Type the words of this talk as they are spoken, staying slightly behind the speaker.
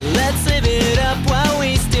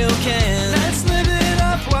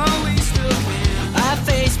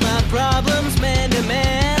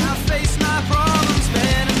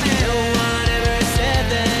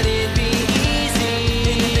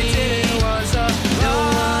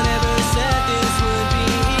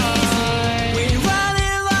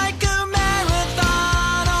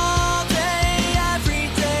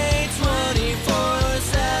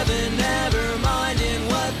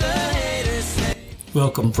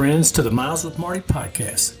Welcome, friends, to the Miles with Marty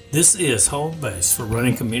podcast. This is home base for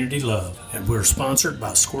running community love, and we're sponsored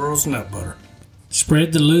by Squirrel's Nut Butter.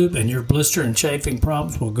 Spread the lube and your blister and chafing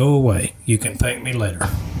problems will go away. You can thank me later.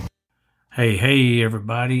 Hey,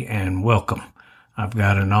 everybody, and welcome. I've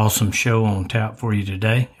got an awesome show on tap for you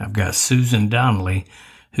today. I've got Susan Donnelly,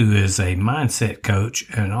 who is a mindset coach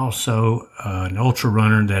and also an ultra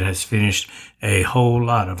runner that has finished a whole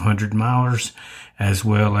lot of 100-milers, as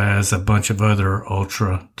well as a bunch of other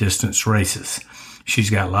ultra distance races.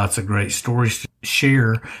 She's got lots of great stories to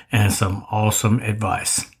share and some awesome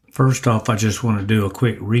advice. First off, I just want to do a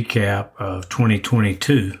quick recap of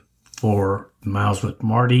 2022 for Miles with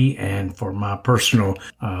Marty and for my personal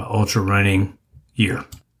ultra running year.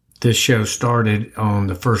 This show started on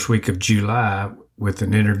the first week of July with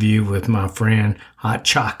an interview with my friend Hot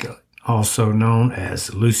Chocolate, also known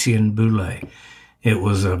as Lucien Boulet. It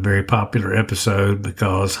was a very popular episode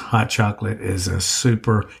because Hot Chocolate is a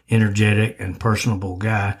super energetic and personable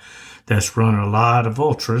guy that's run a lot of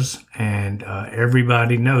ultras, and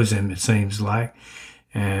everybody knows him, it seems like,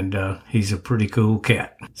 and he's a pretty cool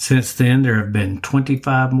cat. Since then, there have been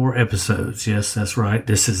 25 more episodes. Yes, that's right.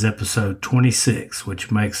 This is episode 26,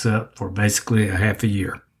 which makes up for basically a half a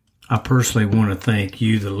year. I personally want to thank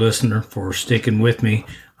you, the listener, for sticking with me.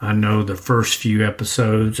 I know the first few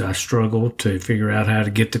episodes I struggled to figure out how to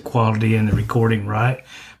get the quality and the recording right,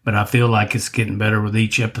 but I feel like it's getting better with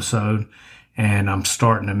each episode, and I'm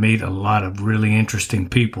starting to meet a lot of really interesting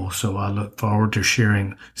people, so I look forward to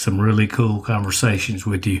sharing some really cool conversations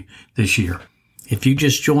with you this year. If you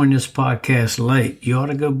just joined this podcast late, you ought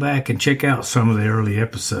to go back and check out some of the early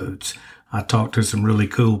episodes. I talked to some really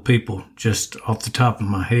cool people. Just off the top of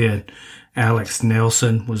my head, Alex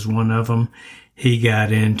Nelson was one of them. He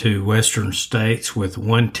got into Western States with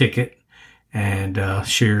one ticket and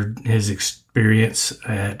shared his experience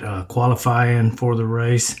at qualifying for the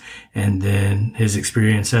race and then his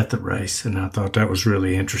experience at the race. And I thought that was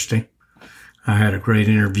really interesting. I had a great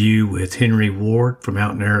interview with Henry Ward from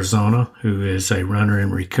out in Arizona, who is a runner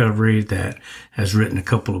in recovery that has written a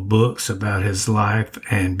couple of books about his life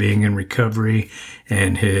and being in recovery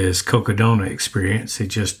and his Cocodona experience. He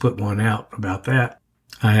just put one out about that.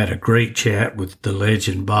 I had a great chat with the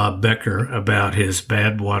legend Bob Becker about his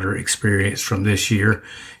Badwater experience from this year,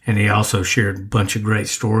 and he also shared a bunch of great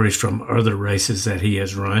stories from other races that he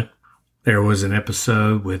has run. There was an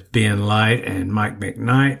episode with Ben Light and Mike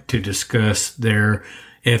McKnight to discuss their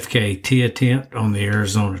FKT attempt on the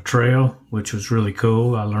Arizona Trail, which was really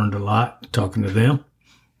cool. I learned a lot talking to them.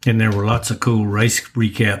 And there were lots of cool race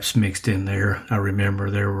recaps mixed in there. I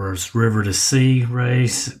remember there was River to Sea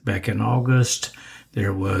race back in August.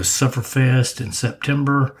 There was Sufferfest in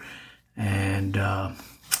September. And Jack's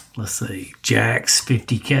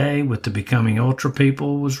 50K with the Becoming Ultra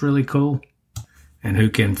people was really cool. And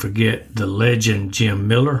who can forget the legend Jim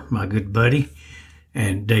Miller, my good buddy,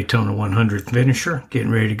 and Daytona 100 finisher,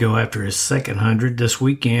 getting ready to go after his second 100 this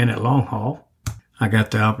weekend at Long Haul. I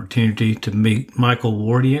got the opportunity to meet Michael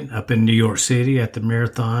Wardian up in New York City at the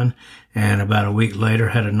marathon, and about a week later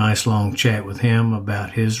had a nice long chat with him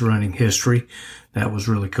about his running history. That was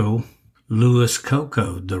really cool. Louis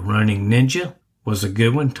Coco, the running ninja, was a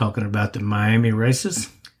good one, talking about the Miami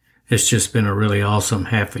races. It's just been a really awesome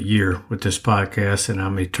half a year with this podcast, and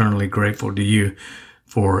I'm eternally grateful to you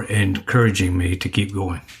for encouraging me to keep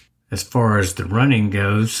going. As far as the running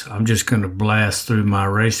goes, I'm just going to blast through my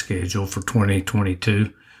race schedule for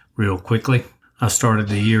 2022 real quickly. I started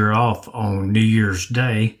the year off on New Year's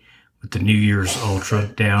Day with the New Year's Ultra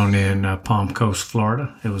down in Palm Coast,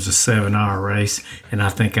 Florida. It was a 7-hour race, and I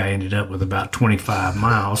think I ended up with about 25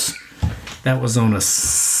 miles. That was on a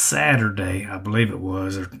Saturday, I believe it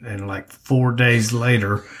was, and like 4 days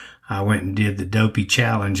later, I went and did the Dopey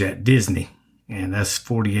Challenge at Disney, and that's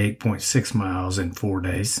 48.6 miles in 4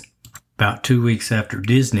 days. About 2 weeks after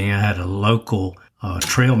Disney, I had a local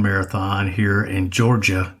trail marathon here in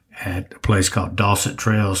Georgia at a place called Dawson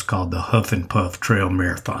Trails called the Huff and Puff Trail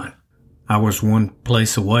Marathon. I was one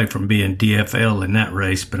place away from being DFL in that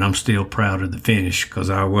race, but I'm still proud of the finish because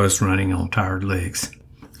I was running on tired legs.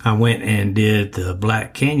 I went and did the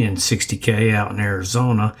Black Canyon 60K out in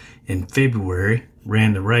Arizona in February,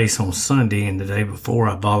 ran the race on Sunday, and the day before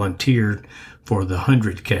I volunteered for the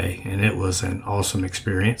 100K, and it was an awesome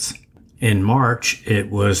experience. In March, it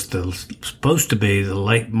was supposed to be the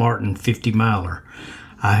Lake Martin 50-miler.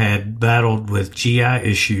 I had battled with GI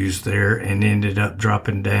issues there and ended up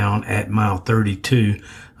dropping down at mile 32.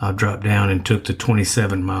 I dropped down and took the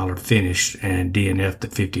 27-miler finish and DNF'd the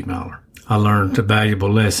 50-miler. I learned a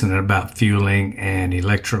valuable lesson about fueling and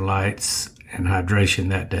electrolytes and hydration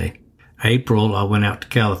that day. April, I went out to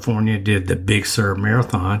California, did the Big Sur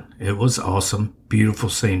Marathon. It was awesome. Beautiful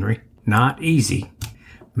scenery. Not easy.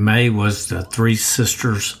 May was the Three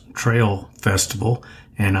Sisters Trail Festival,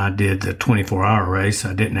 and I did the 24-hour race.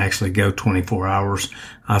 I didn't actually go 24 hours.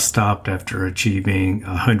 I stopped after achieving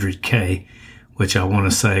 100K, which I want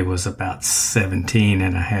to say was about 17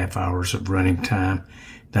 and a half hours of running time.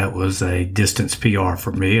 That was a distance PR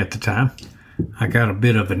for me at the time. I got a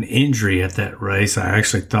bit of an injury at that race. I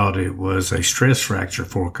actually thought it was a stress fracture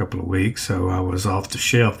for a couple of weeks, so I was off the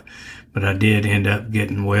shelf. But I did end up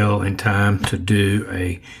getting well in time to do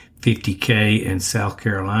a 50K in South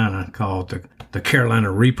Carolina called the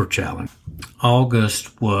Carolina Reaper Challenge.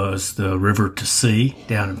 August was the River to Sea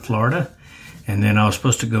down in Florida. And then I was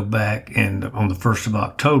supposed to go back and on the 1st of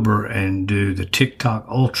October and do the TikTok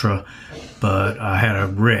Ultra, but I had a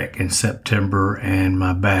wreck in September and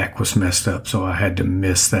my back was messed up, so I had to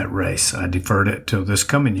miss that race. I deferred it till this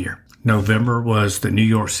coming year. November was the New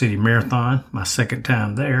York City Marathon, my second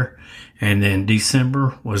time there. And then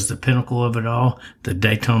December was the pinnacle of it all, the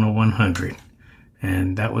Daytona 100.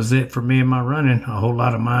 And that was it for me and my running, a whole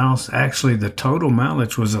lot of miles. Actually, the total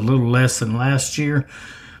mileage was a little less than last year,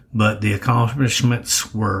 but the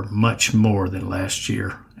accomplishments were much more than last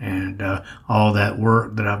year. And all that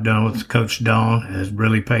work that I've done with Coach Dawn has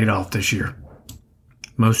really paid off this year.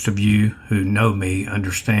 Most of you who know me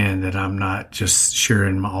understand that I'm not just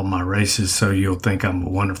sharing all my races so you'll think I'm a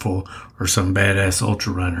wonderful or some badass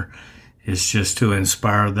ultra runner. It's just to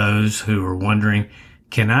inspire those who are wondering,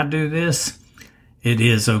 can I do this? It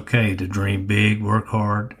is okay to dream big, work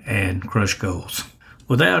hard, and crush goals.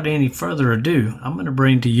 Without any further ado, I'm going to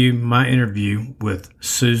bring to you my interview with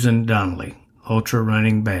Susan Donnelly, ultra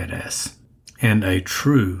running badass, and a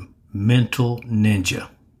true mental ninja.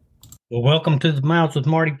 Well, welcome to the Miles with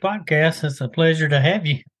Marty podcast. It's a pleasure to have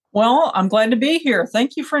you. Well, I'm glad to be here.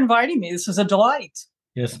 Thank you for inviting me. This is a delight.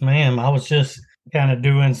 Yes, ma'am. I was just kind of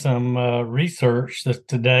doing some research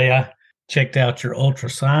today. I checked out your ultra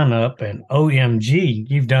sign up, and OMG,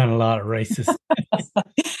 you've done a lot of races.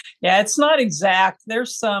 Yeah, it's not exact.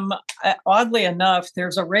 There's some, oddly enough,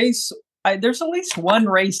 there's a race. There's at least one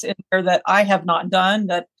race in there that I have not done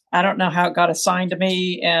that I don't know how it got assigned to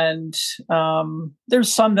me. And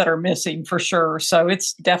there's some that are missing for sure. So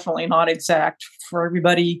it's definitely not exact for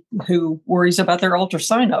everybody who worries about their ultra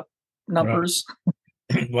sign up numbers.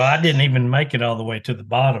 Right. Well, I didn't even make it all the way to the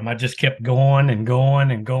bottom. I just kept going and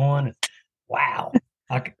going and going. Wow.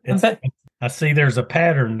 I see there's a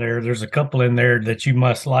pattern there. There's a couple in there that you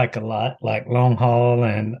must like a lot, like Long Haul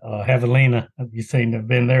and Javelina. You seem to have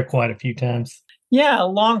been there quite a few times. Yeah,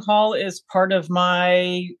 Long Haul is part of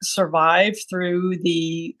my survive through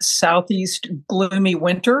the Southeast gloomy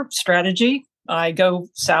winter strategy. I go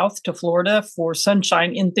south to Florida for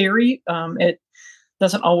sunshine in theory. It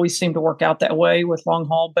doesn't always seem to work out that way with Long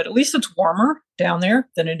Haul, but at least it's warmer down there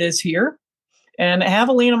than it is here. And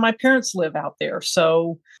Javelina, my parents live out there,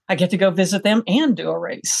 so I get to go visit them and do a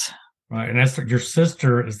race. Right, and that's your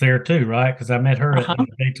sister is there too, right? Because I met her at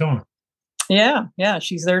Daytona. Yeah,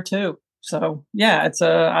 she's there too. So yeah,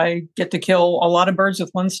 I get to kill a lot of birds with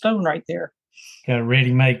one stone right there. Got a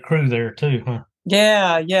ready-made crew there too, huh?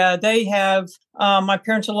 Yeah, they have. My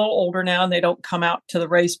parents are a little older now, and they don't come out to the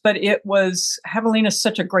race. But Javelina is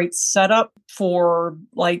such a great setup for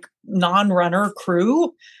like non-runner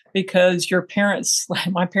crew. Because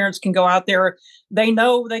my parents can go out there. They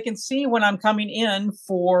know they can see when I'm coming in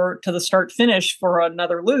to the start finish for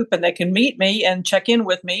another loop, and they can meet me and check in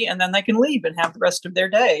with me, and then they can leave and have the rest of their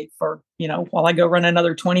day for, while I go run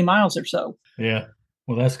another 20 miles or so. Yeah.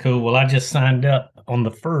 Well, that's cool. Well, I just signed up on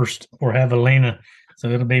the 1st for Javelina, so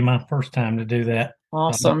it'll be my first time to do that.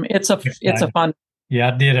 Awesome. It's a fun. Yeah,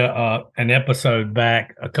 I did an episode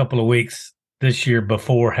back a couple of weeks this year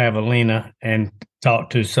before Javelina and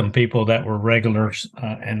talked to some people that were regulars,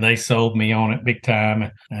 and they sold me on it big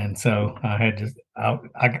time. And so I had to.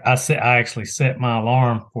 I actually set my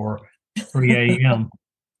alarm for 3 a.m.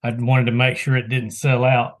 I wanted to make sure it didn't sell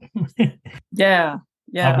out. Yeah.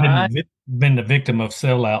 I've been the victim of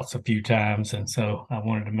sellouts a few times, and so I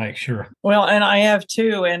wanted to make sure. Well, and I have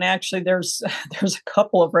too. And actually, there's a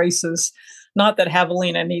couple of races. Not that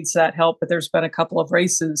Javelina needs that help, but there's been a couple of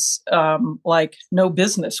races like No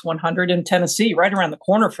Business 100 in Tennessee, right around the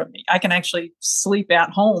corner from me. I can actually sleep at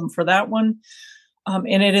home for that one.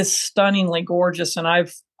 And it is stunningly gorgeous. And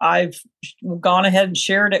I've gone ahead and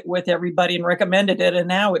shared it with everybody and recommended it. And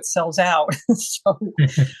now it sells out. So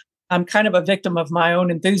I'm kind of a victim of my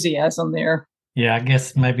own enthusiasm there. Yeah, I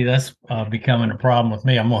guess maybe that's becoming a problem with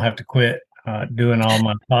me. I'm going to have to quit doing all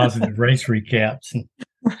my positive race recaps.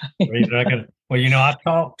 Right. I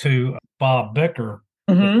talked to Bob Becker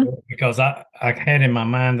Mm-hmm. because I had in my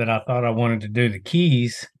mind that I thought I wanted to do the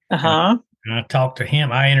Keys. And Uh-huh. I talked to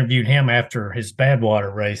him. I interviewed him after his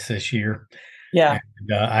Badwater race this year. Yeah.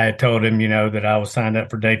 And I had told him, that I was signed up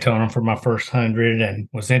for Daytona for my first 100 and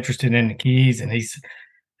was interested in the Keys. And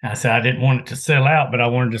I said I didn't want it to sell out, but I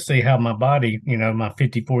wanted to see how my body, my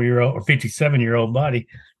 54-year-old or 57-year-old body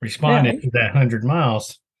Yeah. responded to that 100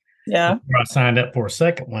 miles Yeah. before I signed up for a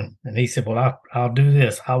second one. And he said, well, I'll do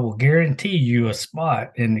this. I will guarantee you a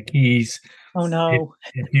spot in the Keys Oh if, no.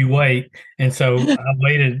 if you wait. And so I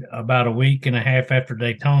waited about a week and a half after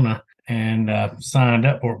Daytona and signed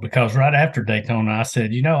up for it because right after Daytona, I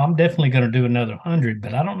said, I'm definitely going to do another 100,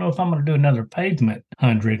 but I don't know if I'm going to do another pavement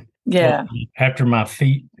 100. Well, Yeah. after my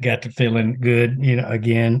feet got to feeling good,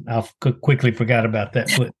 again, I quickly forgot about that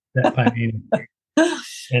pain.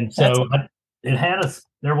 And That's so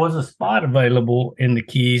there was a spot available in the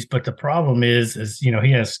Keys, but the problem is,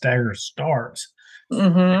 he has staggered starts.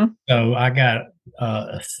 mm-hmm. So I got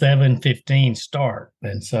a 7:15 start.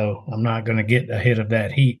 And so I'm not going to get ahead of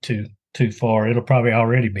that heat too far. It'll probably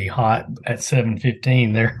already be hot at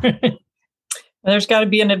 7:15 there. There's got to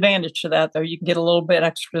be an advantage to that, though. You can get a little bit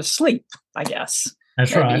extra sleep, I guess.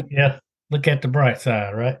 That's Maybe. right. Yeah. Look at the bright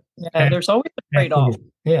side, right? Yeah, there's always a trade-off.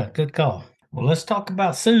 Yeah, good call. Well, let's talk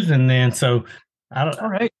about Susan then. So All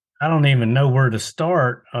right. I don't even know where to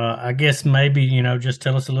start. I guess maybe, just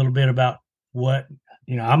tell us a little bit about what,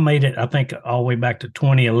 I made it, I think, all the way back to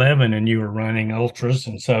 2011 and you were running ultras.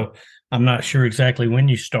 And so I'm not sure exactly when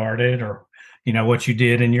you started or, what you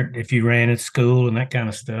did if you ran at school and that kind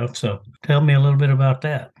of stuff. So tell me a little bit about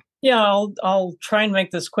that. Yeah, I'll try and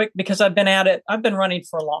make this quick because I've been at it. I've been running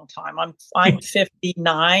for a long time. I'm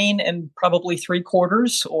 59 and probably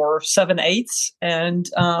 3/4 or 7/8, and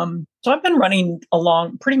so I've been running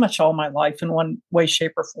along pretty much all my life in one way,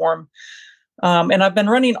 shape, or form. And I've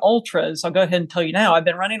been running ultras. I'll go ahead and tell you now. I've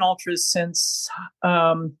been running ultras since.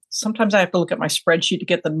 Sometimes I have to look at my spreadsheet to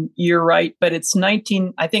get the year right, but it's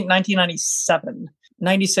 1997.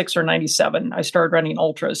 96 or 97, I started running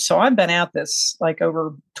ultras. So I've been at this like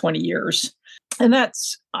over 20 years. And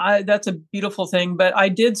that's a beautiful thing. But I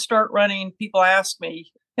did start running, people ask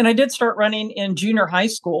me, and I did start running in junior high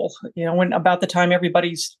school, when about the time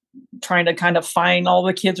everybody's trying to kind of all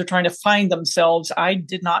the kids are trying to find themselves. I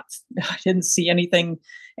didn't see anything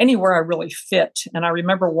anywhere I really fit. And I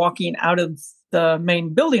remember walking out of the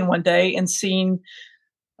main building one day and seeing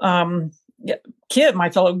my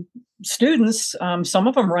fellow students, some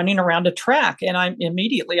of them running around a track. And I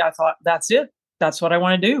thought, that's it. That's what I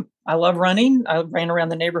want to do. I love running. I ran around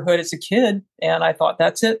the neighborhood as a kid and I thought,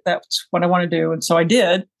 that's it. That's what I want to do. And so I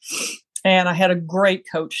did. And I had a great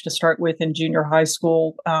coach to start with in junior high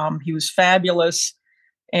school. He was fabulous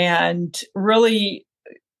and really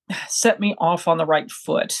set me off on the right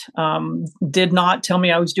foot. Did not tell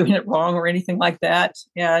me I was doing it wrong or anything like that.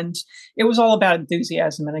 And it was all about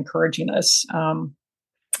enthusiasm and encouraging us.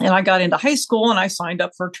 And I got into high school and I signed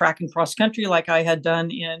up for track and cross country like I had done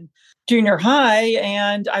in junior high.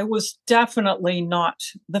 And I was definitely not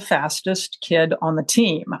the fastest kid on the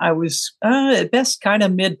team. I was at best kind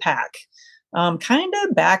of mid-pack, kind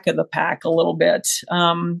of back of the pack a little bit.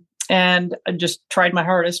 And I just tried my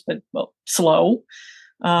hardest, but slow.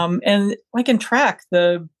 And like in track,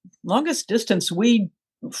 the longest distance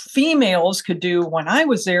females could do when I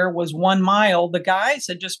was there was 1 mile. The guys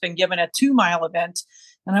had just been given a 2-mile event.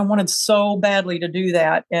 And I wanted so badly to do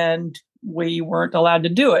that. And we weren't allowed to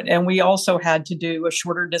do it. And we also had to do a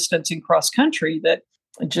shorter distance in cross country that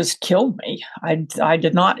just killed me. I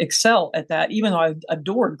did not excel at that, even though I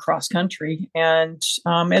adored cross country. And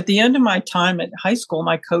at the end of my time at high school,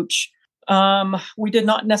 my coach, we did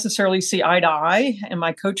not necessarily see eye to eye. And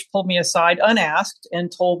my coach pulled me aside unasked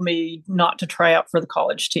and told me not to try out for the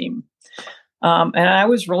college team. And I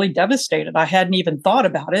was really devastated. I hadn't even thought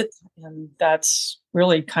about it. And that's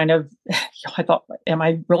really kind of, I thought, am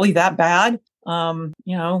I really that bad?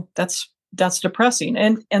 That's depressing.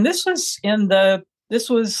 And this was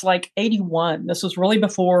like 81. This was really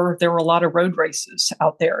before there were a lot of road races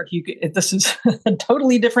out there. This is a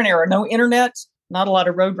totally different era. No internet, not a lot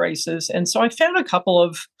of road races. And so I found I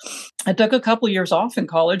took a couple of years off in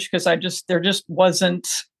college because it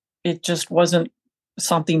just wasn't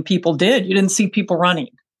something people did. You didn't see people running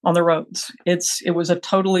on the roads. It was a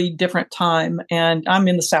totally different time. And I'm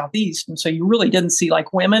in the Southeast. And so you really didn't see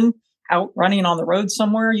like women out running on the road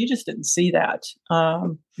somewhere. You just didn't see that.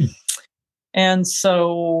 And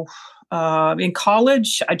so in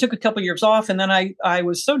college, I took a couple of years off and then I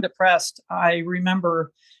was so depressed. I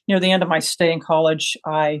remember near the end of my stay in college,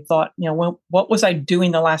 I thought, what was I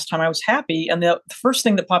doing the last time I was happy? And the first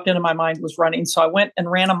thing that popped into my mind was running. So I went and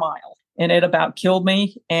ran a mile. and it about killed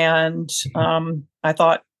me. And I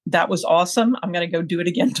thought, that was awesome. I'm going to go do it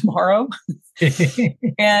again tomorrow.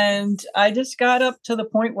 And I just got up to the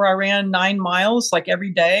point where I ran 9 miles like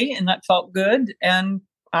every day, and that felt good. And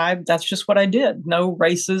that's just what I did. No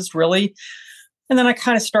races really. And then I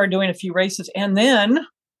kind of started doing a few races. And then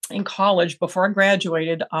in college, before I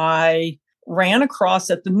graduated, I ran across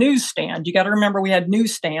at the newsstand. You got to remember, we had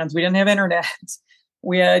newsstands. We didn't have internet.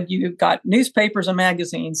 You got newspapers and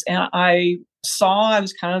magazines. And I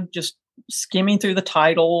was kind of just skimming through the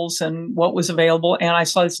titles and what was available. And I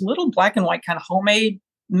saw this little black and white kind of homemade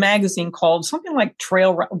magazine called something like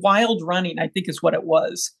Wild Running, I think is what it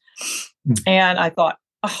was. And I thought,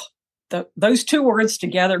 those two words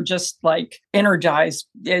together just like energized.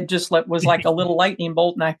 It just was like a little lightning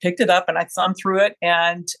bolt. And I picked it up and I thumbed through it.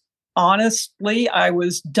 And honestly, I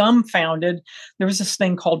was dumbfounded. There was this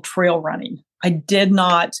thing called trail running.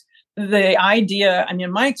 The idea,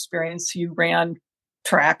 in my experience, you ran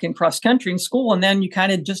track and cross country in school, and then you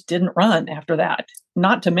kind of just didn't run after that.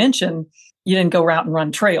 Not to mention, you didn't go out and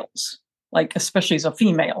run trails, like especially as a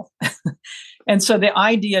female. And so the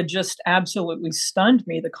idea just absolutely stunned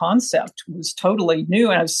me. The concept was totally new,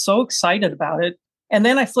 and I was so excited about it. And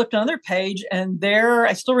then I flipped another page, and there,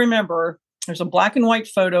 I still remember, there's a black and white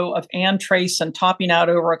photo of Ann Trayson topping out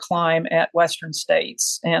over a climb at Western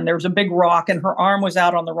States. And there was a big rock, and her arm was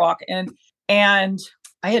out on the rock. And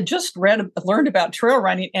I had just learned about trail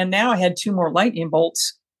running, and now I had 2 more lightning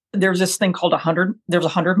bolts. There's this thing called there's a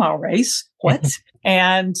 100-mile race. What?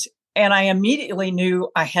 and I immediately knew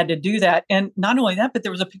I had to do that. And not only that, but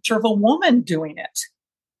there was a picture of a woman doing it.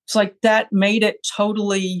 It's like that made it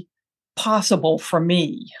totally possible for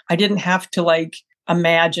me. I didn't have to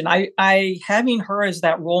imagine. I having her as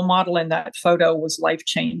that role model in that photo was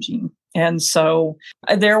life-changing. And so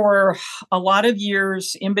there were a lot of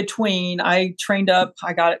years in between. I trained up,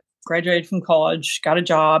 graduated from college, got a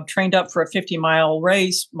job, trained up for a 50-mile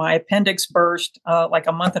race. My appendix burst like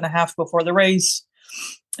a month and a half before the race.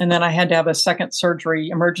 And then I had to have a second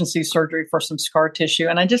emergency surgery for some scar tissue.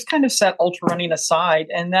 And I just kind of set ultra running aside.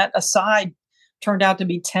 And that aside turned out to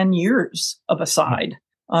be 10 years of aside.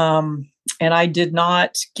 And I did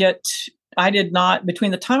not,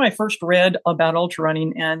 between the time I first read about ultra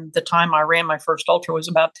running and the time I ran my first ultra was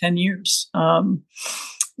about 10 years.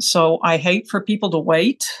 So I hate for people to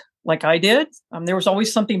wait like I did. There was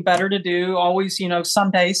always something better to do, always,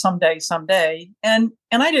 someday. And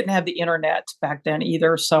I didn't have the internet back then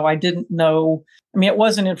either. So I didn't know. It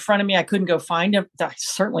wasn't in front of me. I couldn't go find it. I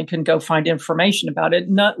certainly couldn't go find information about it.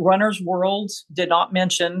 Runner's World did not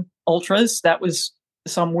mention ultras. That was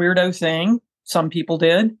some weirdo thing. Some people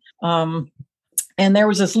did. And there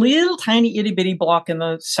was this little tiny itty bitty block in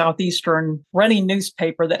the Southeastern running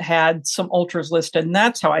newspaper that had some ultras listed. And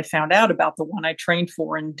that's how I found out about the one I trained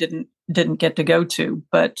for and didn't get to go to.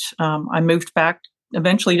 But I moved back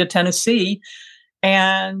eventually to Tennessee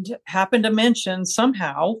and happened to mention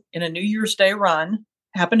somehow in a New Year's Day run,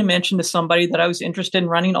 to somebody that I was interested in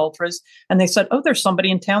running ultras. And they said, "Oh, there's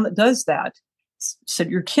somebody in town that does that." Said,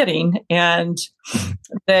 "You're kidding." And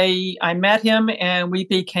I met him and we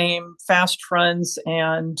became fast friends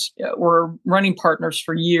and were running partners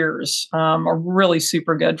for years. A really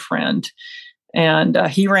super good friend. And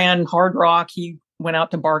he ran Hard Rock. He went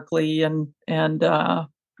out to Barkley and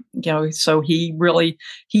so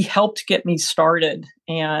he helped get me started.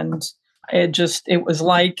 And it was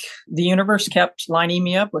like the universe kept lining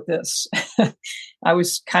me up with this. I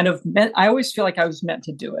always feel like I was meant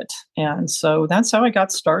to do it. And so that's how I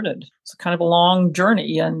got started. It's kind of a long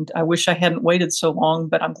journey and I wish I hadn't waited so long,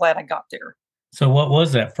 but I'm glad I got there. So what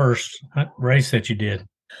was that first race that you did?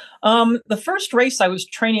 The first race I was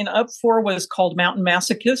training up for was called Mountain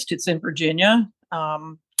Masochist. It's in Virginia.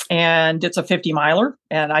 And it's a 50-miler.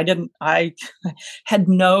 And I had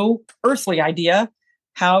no earthly idea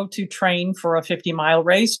how to train for a 50-mile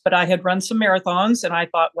race, but I had run some marathons and I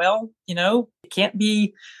thought, well, it can't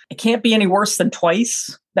be any worse than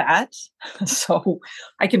twice that. So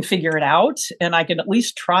I can figure it out and I can at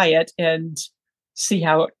least try it and see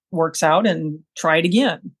how it works out and try it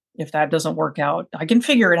again. If that doesn't work out, I can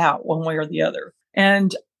figure it out one way or the other.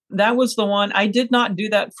 And that was the one. I did not do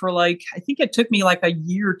that for I think it took me a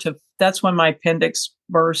year that's when my appendix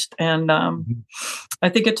burst. And I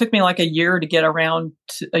think it took me a year to get around,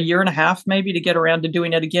 a year and a half maybe to get around to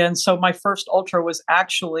doing it again. So my first ultra was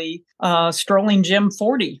actually Strolling Jim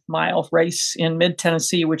 40-mile race in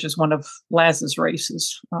mid-Tennessee, which is one of Laz's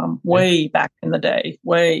races way back in the day.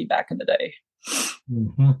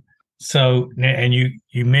 Mm-hmm. So, and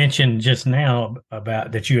you mentioned just now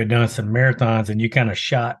about that you had done some marathons and you kind of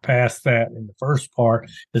shot past that in the first part.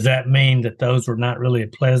 Does that mean that those were not really a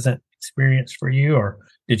pleasant experience for you, or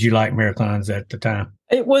did you like marathons at the time?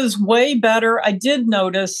 It was way better. I did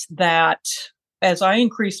notice that as I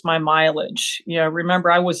increased my mileage, remember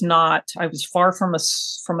I was far from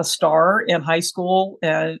a star in high school.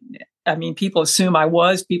 I mean, people assume I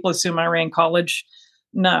ran college.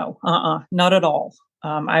 No, not at all.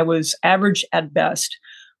 I was average at best.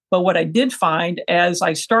 But what I did find as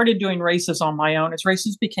I started doing races on my own, as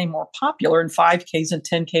races became more popular and 5Ks and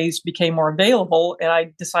 10Ks became more available, and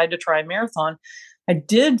I decided to try a marathon, I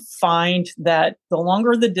did find that the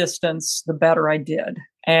longer the distance, the better I did.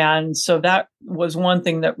 And so that was one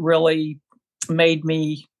thing that really made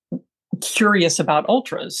me curious about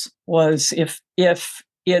ultras, was if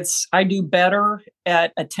I do better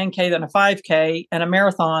at a 10K than a 5K and a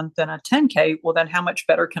marathon than a 10K, well, then how much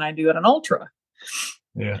better can I do at an ultra?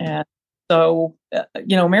 Yeah. And so,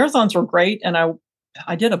 marathons were great. And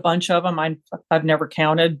I did a bunch of them. I've never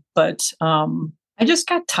counted, but I just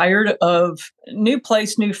got tired of new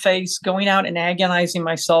place, new face, going out and agonizing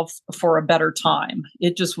myself for a better time.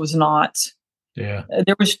 It just was not. Yeah.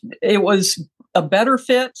 It was a better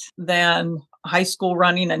fit than high school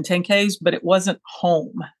running and 10Ks, but it wasn't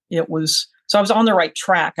home. So I was on the right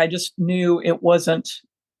track. I just knew it wasn't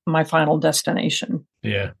my final destination.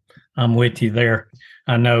 Yeah, I'm with you there.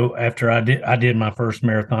 I know after I did my first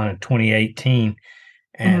marathon in 2018,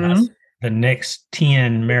 and the next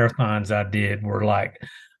 10 marathons I did were like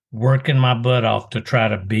working my butt off to try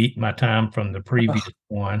to beat my time from the previous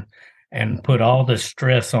one and put all the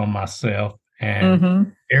stress on myself.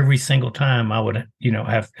 And every single time I would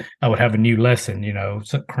have a new lesson,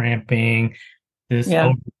 some cramping, this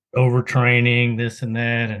overtraining, this and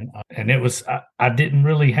that. And it was, I didn't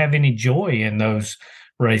really have any joy in those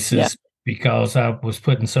races because I was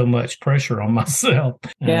putting so much pressure on myself.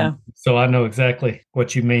 Yeah. So I know exactly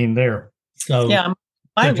what you mean there. So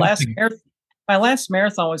my last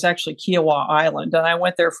marathon was actually Kiowa Island, and I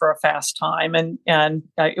went there for a fast time, and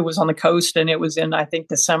it was on the coast, and it was in, I think,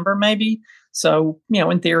 December maybe. So,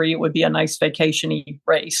 in theory, it would be a nice vacation-y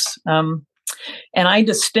race. And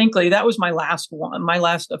that was my last one, my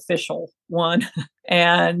last official one.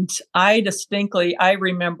 And I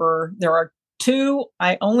remember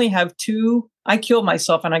I only have two. I killed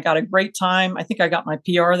myself and I got a great time. I think I got my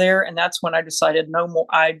PR there. And that's when I decided no more.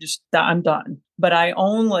 I'm done. But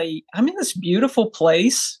I'm in this beautiful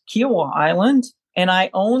place, Kiowa Island, and I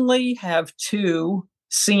only have two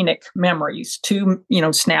scenic memories, two,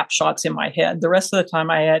 snapshots in my head. The rest of the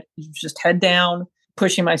time I had just head down,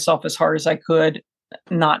 pushing myself as hard as I could,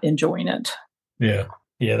 not enjoying it. Yeah.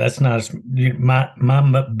 Yeah, that's not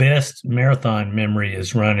my best marathon memory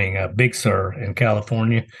is running Big Sur in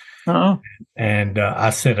California. Oh. And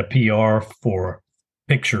I set a PR for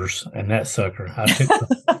pictures, and that sucker. I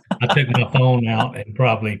took my phone out and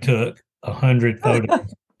probably took 100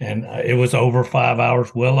 photos. And it was over 5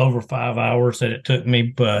 hours, well over 5 hours that it took me.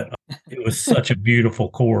 But it was such a beautiful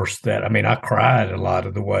course that, I cried a lot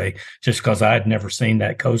of the way just because I had never seen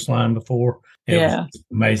that coastline before. It was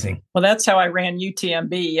amazing. Well, that's how I ran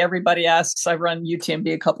UTMB. Everybody asks, I run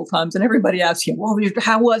UTMB a couple times, and everybody asks you, well,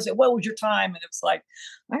 how was it? What was your time? And it's like,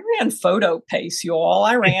 I ran photo pace, you all.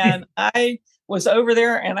 I was over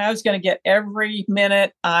there, and I was going to get every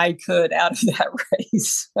minute I could out of that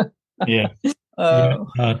race. Yeah.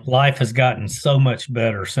 Life has gotten so much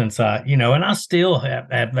better since and I still have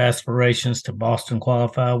aspirations to Boston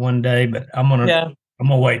qualify one day, but I'm gonna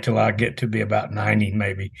wait till I get to be about 90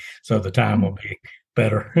 maybe, so the time will be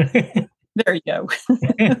better. There you go.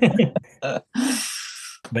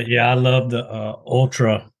 But I love the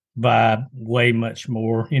ultra vibe way much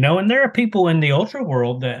more, and there are people in the ultra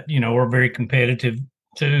world that are very competitive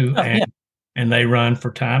too, and they run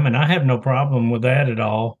for time, and I have no problem with that at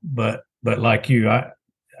all. But like you,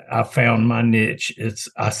 I found my niche.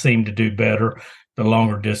 I seem to do better the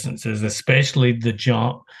longer distances, especially the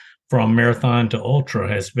jump from marathon to ultra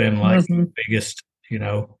has been like the biggest,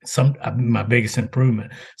 my biggest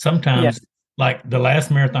improvement. Sometimes, like the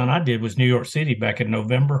last marathon I did was New York City back in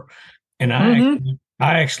November, and I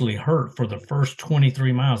actually hurt for the first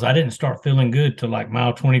 23 miles. I didn't start feeling good till like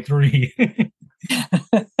mile 23.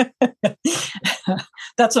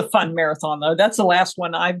 That's a fun marathon, though. That's the last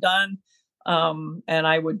one I've done. And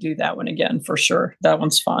I would do that one again for sure. That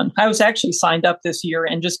one's fun. I was actually signed up this year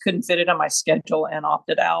and just couldn't fit it on my schedule and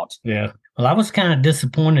opted out. Yeah. Well, I was kind of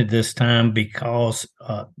disappointed this time because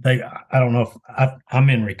I don't know if I'm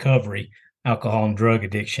in recovery, alcohol and drug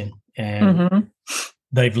addiction, and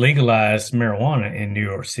they've legalized marijuana in New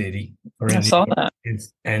York City. I saw that.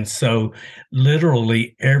 And so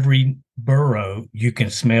literally every borough you can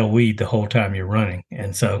smell weed the whole time you're running.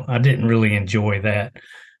 And so I didn't really enjoy that.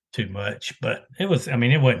 too much, but it was, I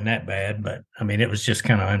mean, it wasn't that bad, but I mean, it was just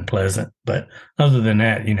kind of unpleasant. But other than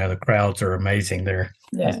that, the crowds are amazing there.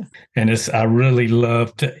 Yeah. And I really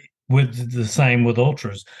love to, with the same with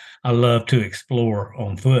ultras, I love to explore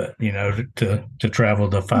on foot, to travel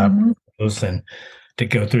the five Mhm. miles and to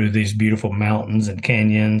go through these beautiful mountains and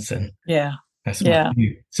canyons. And Yeah. that's my Yeah.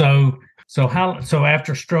 view. So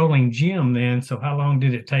after strolling Jim, then, so how long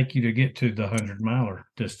did it take you to get to the 100-miler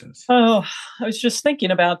distance? Oh, I was just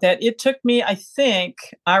thinking about that. It took me, I think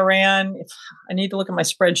I need to look at my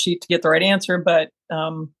spreadsheet to get the right answer, but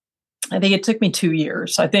I think it took me 2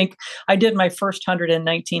 years. I think I did my first 100 in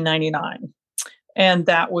 1999. And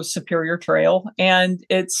that was Superior Trail. And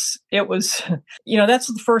it was, that's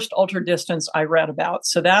the first ultra distance I read about.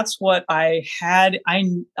 So that's what I had.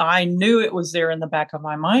 I knew it was there in the back of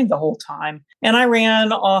my mind the whole time. And I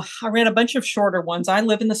ran a bunch of shorter ones. I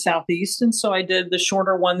live in the Southeast. And so I did the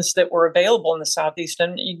shorter ones that were available in the Southeast.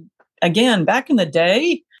 And again, back in the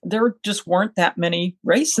day, there just weren't that many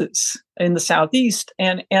races in the Southeast.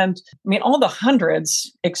 And I mean, all the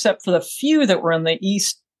hundreds, except for the few that were in the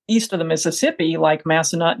east of the Mississippi, like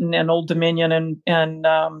Massanutten and Old Dominion and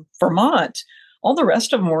Vermont, all the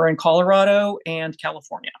rest of them were in Colorado and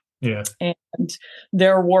California. Yeah. And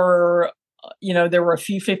there were a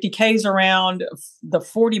few 50Ks around. The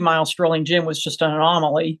 40-mile strolling Jim was just an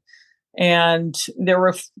anomaly. And there were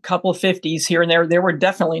a couple of 50s here and there. There were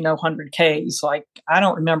definitely no 100Ks. Like, I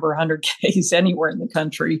don't remember 100Ks anywhere in the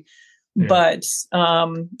country. Yeah. But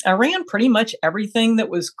I ran pretty much everything that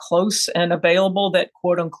was close and available that,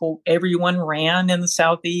 quote unquote, everyone ran in the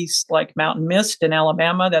Southeast, like Mountain Mist in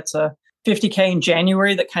Alabama. That's a 50K in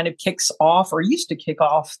January that kind of kicks off, or used to kick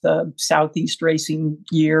off, the Southeast racing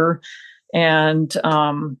year. And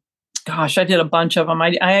gosh, I did a bunch of them.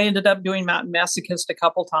 I ended up doing Mountain Masochist a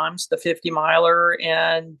couple times, the 50-miler,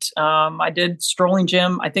 and I did Strolling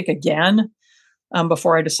Jim, I think, again.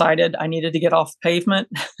 Before I decided I needed to get off pavement.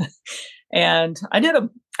 And I did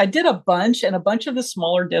a bunch of the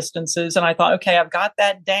smaller distances. And I thought, okay, I've got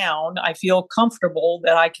that down. I feel comfortable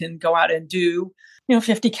that I can go out and do,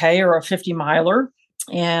 50K or a 50-miler.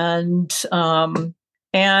 And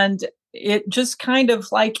it just kind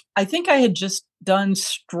of like, I think I had just done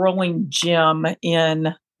Strolling Jim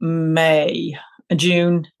in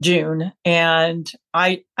June. And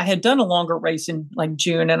I had done a longer race in like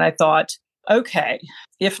June. And I thought, okay,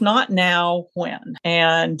 if not now, when?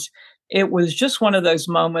 And it was just one of those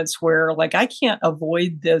moments where, like, I can't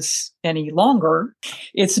avoid this any longer.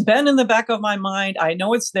 It's been in the back of my mind. I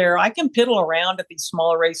know it's there. I can piddle around at these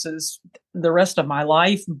smaller races the rest of my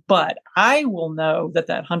life, but I will know that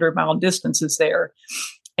 100-mile distance is there.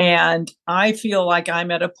 And I feel like I'm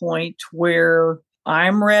at a point where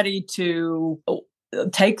I'm ready to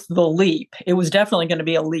take the leap. It was definitely going to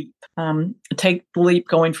be a leap. Take the leap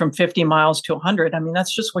going from 50 miles to 100. I mean,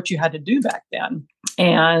 that's just what you had to do back then.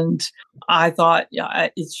 And I thought, yeah,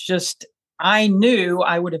 it's just, I knew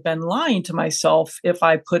I would have been lying to myself if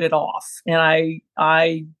I put it off. And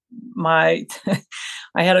I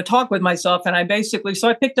had a talk with myself, and I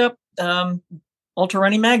picked up Ultra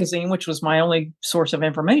Running Magazine, which was my only source of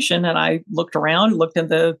information. And I looked around, looked at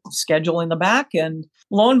the schedule in the back, and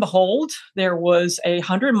lo and behold, there was a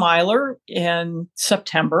 100-miler in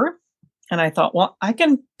September. And I thought, well, I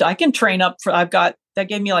can train up for, that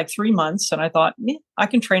gave me like 3 months. And I thought, yeah, I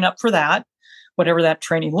can train up for that, whatever that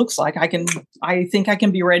training looks like. I think I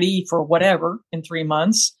can be ready for whatever in 3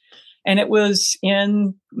 months. And it was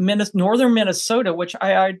in northern Minnesota, which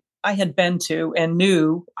I had been to and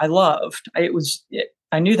knew I loved.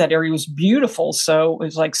 I knew that area was beautiful. So it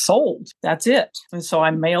was like, sold. That's it. And so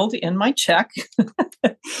I mailed in my check.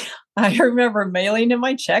 I remember mailing in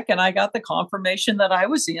my check, and I got the confirmation that I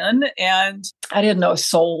was in, and I didn't know a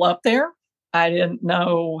soul up there. I didn't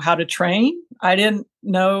know how to train. I didn't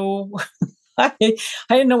know, I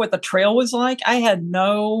didn't know what the trail was like. I had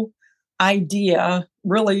no idea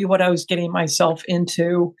really what I was getting myself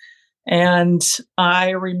into. And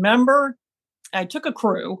I remember I took a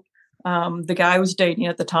crew. The guy I was dating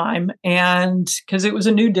at the time, and because it was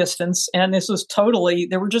a new distance, and this was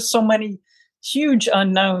there were just so many huge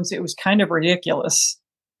unknowns. It was kind of ridiculous.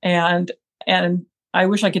 And I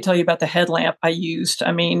wish I could tell you about the headlamp I used.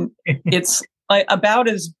 I mean, it's like about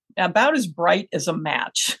as bright as a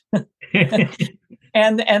match.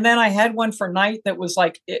 And then I had one for night that was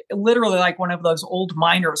literally like one of those old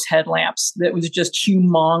miners' headlamps that was just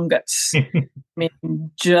humongous. I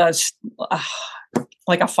mean, just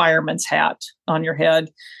like a fireman's hat on your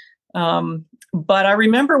head. But I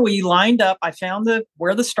remember we lined up. I found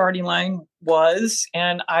where the starting line was.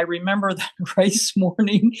 And I remember the race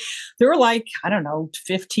morning, there were like, I don't know,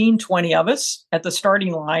 15, 20 of us at the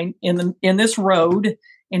starting line in this road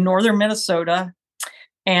in northern Minnesota.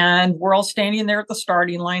 And we're all standing there at the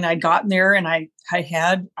starting line. I'd gotten there and I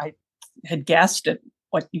had guessed at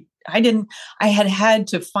I had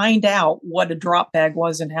to find out what a drop bag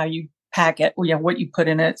was and how you pack it, what you put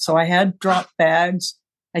in it. So I had drop bags,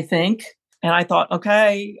 I think. And I thought,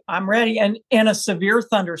 okay, I'm ready. And a severe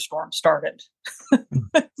thunderstorm started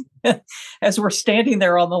as we're standing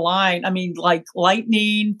there on the line. I mean, like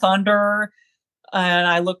lightning, thunder. And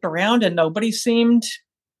I looked around and nobody seemed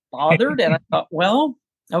bothered. And I thought, well,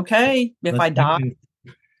 okay, if I die,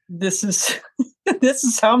 this is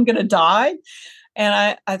how I'm going to die.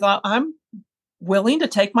 And I thought, I'm willing to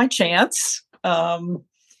take my chance.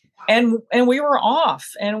 And we were off,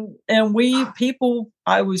 and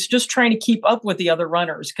I was just trying to keep up with the other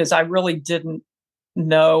runners because I really didn't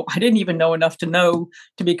know. I didn't even know enough to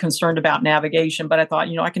be concerned about navigation. But I thought,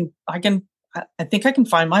 I think I can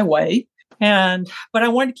find my way. But I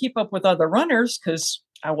wanted to keep up with other runners because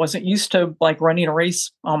I wasn't used to like running a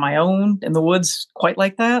race on my own in the woods quite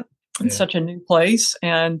like that. It's such a new place.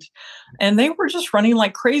 And they were just running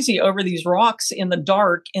like crazy over these rocks in the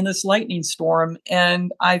dark in this lightning storm.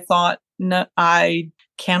 And I thought, no, I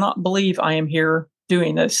cannot believe I am here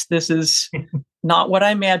doing this. This is not what I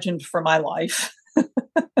imagined for my life.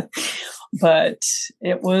 But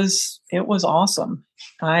it was awesome.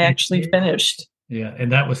 I actually finished. Yeah,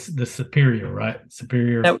 and that was the Superior, right?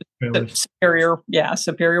 Superior. That was the Superior,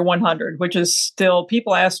 Superior 100, which is still,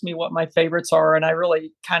 people ask me what my favorites are, and I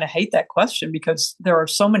really kind of hate that question because there are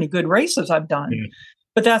so many good races I've done. Yeah.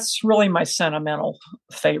 But that's really my sentimental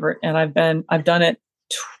favorite, and I've done it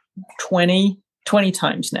 20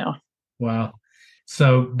 times now. Wow.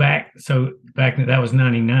 So back that was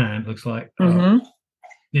 99, looks like. Mm-hmm.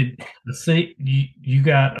 You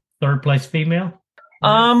got third place female?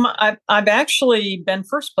 I've actually been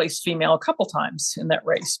first place female a couple times in that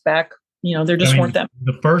race back. There just weren't that.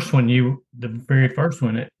 The very first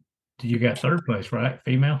one, you got third place, right?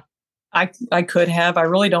 Female? I could have. I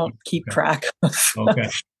really don't keep track of. Okay.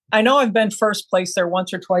 I know I've been first place there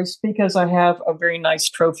once or twice because I have a very nice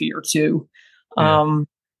trophy or two. Yeah.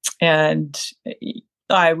 And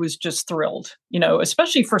I was just thrilled,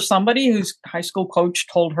 especially for somebody whose high school coach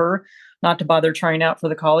told her not to bother trying out for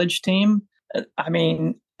the college team. I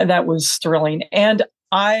mean, that was thrilling. And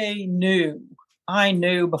I knew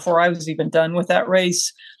before I was even done with that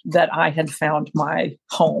race that I had found my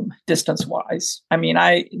home distance-wise. I mean,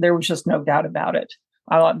 there was just no doubt about it.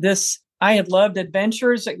 I had loved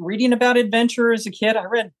adventures, reading about adventure as a kid. I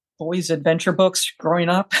read boys' adventure books growing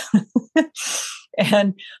up.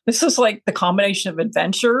 And this is like the combination of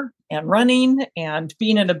adventure and running and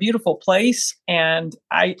being in a beautiful place. And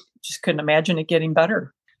I just couldn't imagine it getting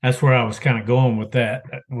better. That's where I was kind of going with that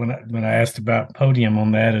when I asked about podium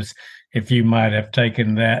on that, is if you might have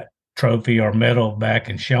taken that trophy or medal back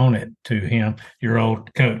and shown it to him, your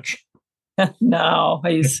old coach. No,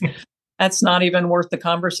 that's not even worth the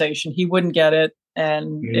conversation. He wouldn't get it.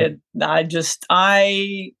 And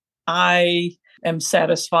I am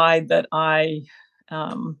satisfied that I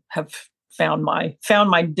have found my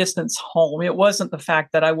distance home. It wasn't the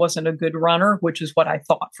fact that I wasn't a good runner, which is what I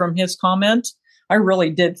thought from his comment. I really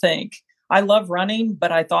did think I love running,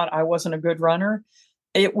 but I thought I wasn't a good runner.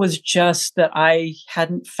 It was just that I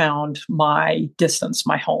hadn't found my distance,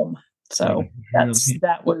 my home. So that's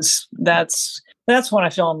when I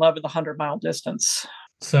fell in love with the 100-mile distance.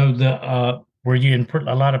 So were you in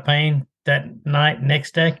a lot of pain that night,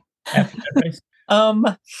 next day after that race?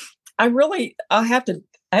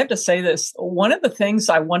 I have to say this. One of the things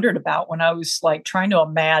I wondered about when I was like trying to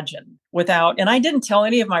imagine and I didn't tell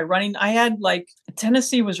any of my running. I had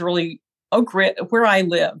Tennessee was really where I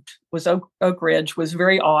lived was Oak Ridge was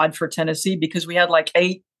very odd for Tennessee because we had like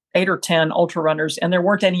eight or 10 ultra runners and there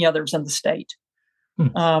weren't any others in the state.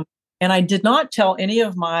 And I did not tell any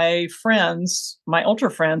of my friends, my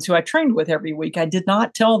ultra friends who I trained with every week. I did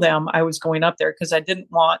not tell them I was going up there because I didn't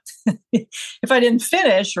want, if I didn't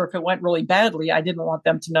finish or if it went really badly, I didn't want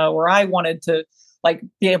them to know, or I wanted to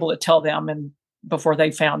be able to tell them and before they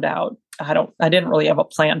found out. I didn't really have a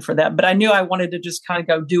plan for that, but I knew I wanted to just kind of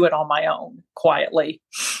go do it on my own quietly.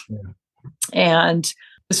 Yeah. And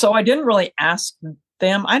so I didn't really ask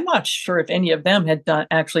them. I'm not sure if any of them had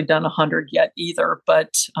actually done 100 yet either.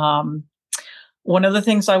 But one of the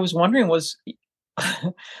things I was wondering was,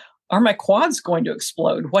 are my quads going to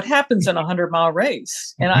explode? What happens in a 100-mile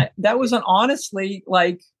race? And that was honestly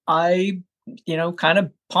I kind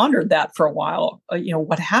of pondered that for a while.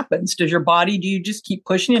 What happens? Do you just keep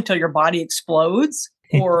pushing until your body explodes,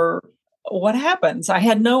 or what happens? I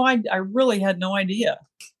really had no idea.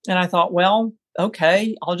 And I thought, well,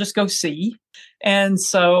 okay, I'll just go see. And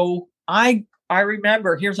so I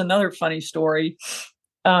remember, here's another funny story.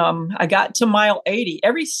 I got to mile 80.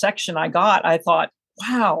 Every section I got, I thought,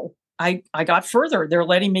 wow, I got further. They're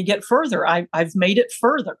letting me get further. I've made it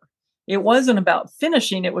further. It wasn't about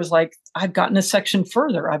finishing. It was like, I've gotten a section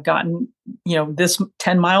further. I've gotten, this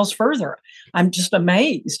 10 miles further. I'm just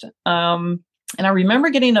amazed. And I remember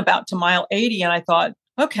getting about to mile 80 and I thought,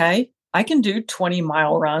 okay, I can do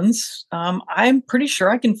 20-mile runs. I'm pretty sure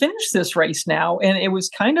I can finish this race now. And it was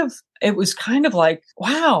kind of like,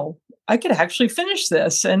 wow, I could actually finish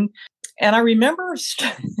this. And I remember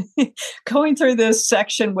going through this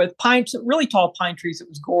section with really tall pine trees. It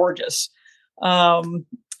was gorgeous.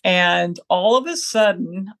 And all of a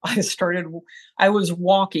sudden I was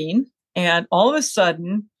walking, and all of a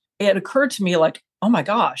sudden it occurred to me like, oh my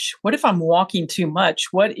gosh, what if I'm walking too much?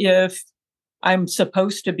 What if I'm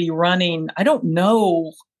supposed to be running? I don't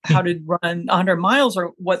know how to run 100 miles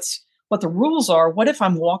or what the rules are. What if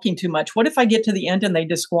I'm walking too much? What if I get to the end and they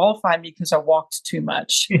disqualify me because I walked too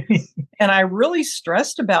much? And I really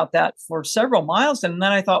stressed about that for several miles. And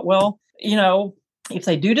then I thought, well, if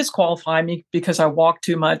they do disqualify me because I walk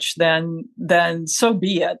too much, then so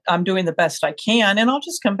be it. I'm doing the best I can, and I'll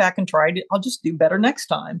just come back and I'll just do better next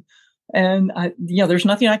time. And there's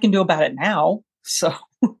nothing I can do about it now. So,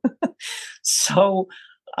 so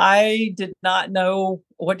I did not know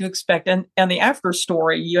what to expect. And the after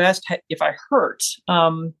story, you asked if I hurt.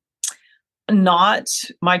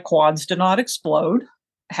 My quads did not explode.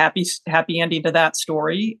 Happy ending to that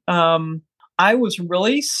story. I was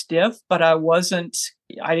really stiff, but I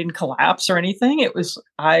didn't collapse or anything.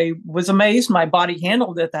 I was amazed my body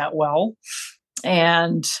handled it that well.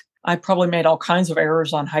 And I probably made all kinds of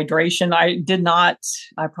errors on hydration. I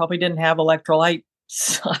probably didn't have electrolytes.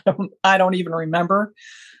 I don't even remember.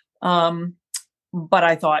 But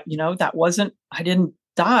I thought, I didn't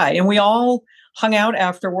die. And we all hung out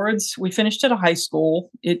afterwards. We finished at a high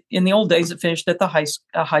school. In the old days, it finished at the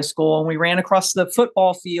high school, and we ran across the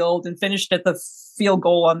football field and finished at the field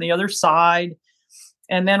goal on the other side.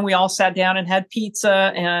 And then we all sat down and had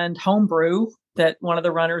pizza and homebrew that one of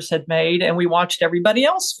the runners had made, and we watched everybody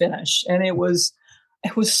else finish. And it was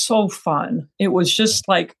so fun. It was just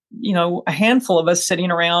like, a handful of us sitting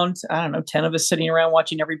around, 10 of us sitting around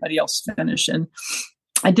watching everybody else finish. And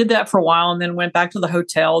I did that for a while and then went back to the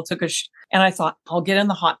hotel, and I thought, I'll get in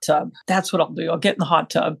the hot tub. That's what I'll do. I'll get in the hot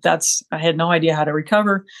tub. I had no idea how to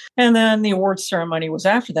recover. And then the awards ceremony was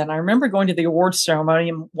after that. And I remember going to the awards ceremony,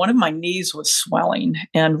 and one of my knees was swelling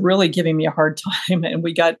and really giving me a hard time. And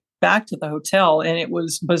we got back to the hotel and it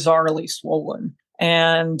was bizarrely swollen.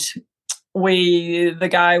 And the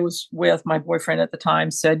guy was with my boyfriend at the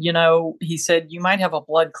time said, he said, you might have a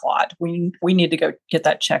blood clot. We need to go get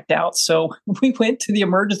that checked out. So we went to the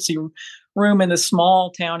emergency room in this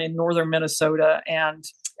small town in northern Minnesota. And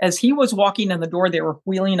as he was walking in the door, they were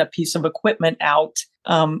wheeling a piece of equipment out,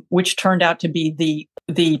 which turned out to be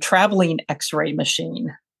the traveling X-ray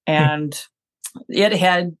machine. And it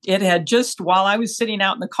had just, while I was sitting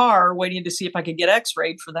out in the car waiting to see if I could get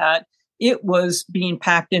X-rayed for that, it was being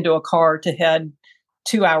packed into a car to head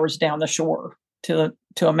 2 hours down the shore to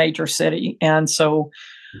a major city. And so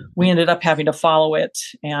we ended up having to follow it,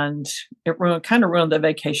 and it kind of ruined the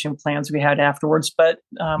vacation plans we had afterwards. But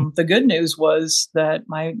the good news was that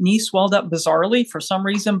my knee swelled up bizarrely for some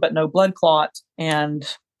reason, but no blood clot. And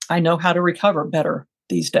I know how to recover better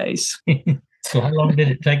these days. So how long did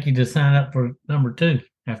it take you to sign up for number 2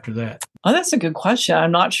 after that? Oh, that's a good question.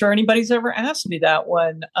 I'm not sure anybody's ever asked me that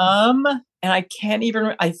one. And I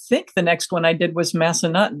think the next one I did was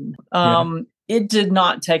Massanutten. It did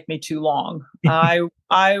not take me too long.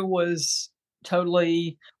 I was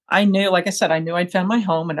totally, I knew I'd found my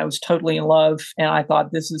home, and I was totally in love. And I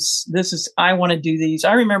thought, this is, I want to do these.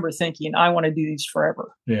 I remember thinking, I want to do these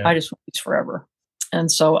forever. Yeah. I just want these forever. And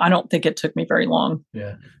so I don't think it took me very long.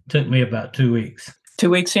 Yeah. It took me about 2 weeks. 2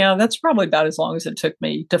 weeks. Yeah. That's probably about as long as it took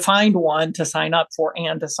me to find one to sign up for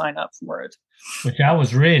and to sign up for it. Which I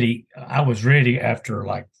was ready after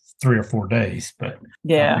like 3 or 4 days, but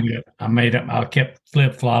yeah, I kept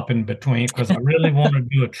flip-flopping between, because I really wanted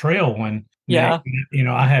to do a trail one. Yeah.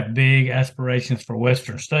 I have big aspirations for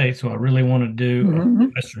Western States, so I really want to do a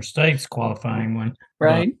Western States qualifying one.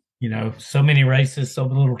 Right. But, so many races, so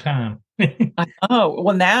little time. I know.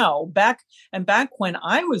 Well, now back when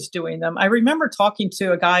I was doing them, I remember talking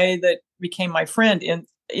to a guy that became my friend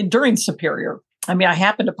during Superior. I mean, I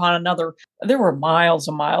happened upon there were miles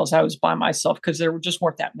and miles I was by myself because there just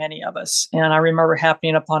weren't that many of us. And I remember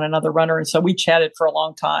happening upon another runner. And so we chatted for a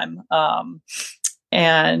long time.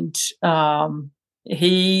 And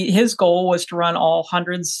his goal was to run all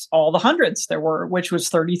the hundreds there were, which was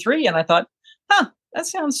 33. And I thought, that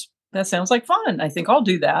sounds like fun. I think I'll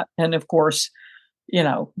do that. And of course,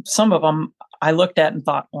 some of them I looked at and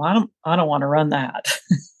thought, well, I don't want to run that.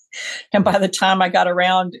 And by the time I got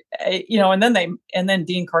around, and then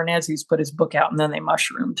Dean Karnazes put his book out, and then they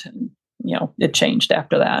mushroomed, and it changed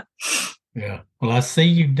after that. Yeah. Well, I see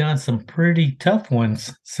you've done some pretty tough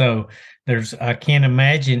ones. So I can't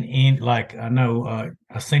imagine I know,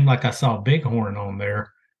 I seem like I saw Bighorn on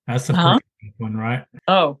there. That's a pretty good one, right?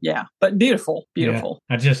 Oh yeah. But beautiful. Yeah.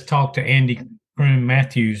 I just talked to Andy Groom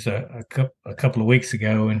Matthews a couple of weeks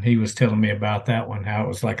ago, and he was telling me about that one, how it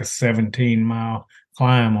was like a 17-mile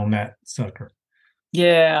climb on that sucker.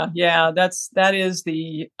 Yeah. That is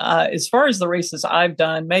the as far as the races I've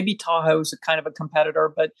done, maybe Tahoe's a kind of a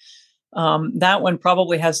competitor, but that one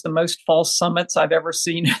probably has the most false summits I've ever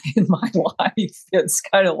seen in my life. It's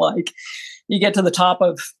kind of like you get to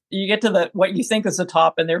what you think is the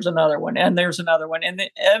top, and there's another one, and there's another one, and then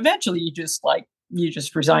eventually you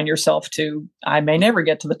just resign yourself to, I may never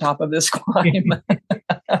get to the top of this climb.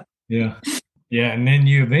 Yeah. Yeah. And then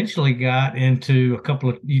you eventually got into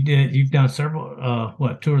you've done several,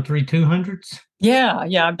 2 or 3 200s? Yeah.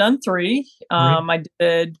 I've done 3. I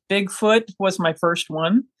did Bigfoot was my first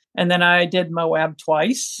one. And then I did Moab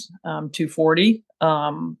twice, 240.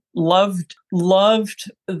 Loved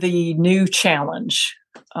the new challenge.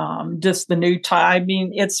 Just the new time. I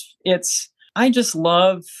mean, I just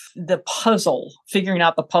love the puzzle, figuring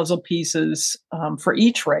out the puzzle pieces for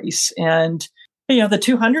each race. And, the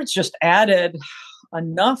 200s just added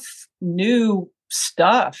enough new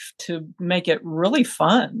stuff to make it really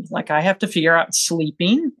fun. Like I have to figure out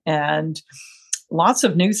sleeping and lots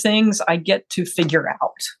of new things I get to figure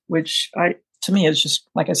out, which to me is just,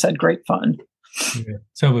 like I said, great fun. Yeah.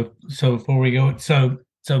 So before we go, so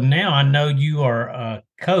now I know you are a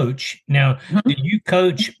coach. Now, do you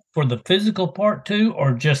coach for the physical part too,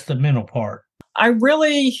 or just the mental part? I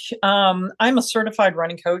really, I'm a certified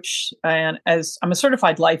running coach, and I'm a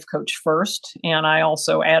certified life coach first, and I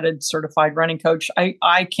also added certified running coach.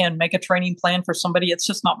 I can make a training plan for somebody. It's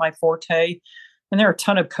just not my forte. And there are a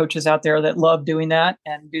ton of coaches out there that love doing that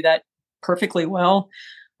and do that perfectly well.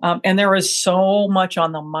 And there is so much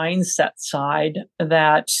on the mindset side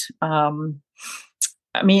that,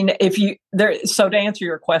 so to answer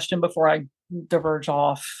your question before I diverge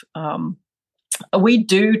off, we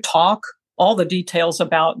do talk all the details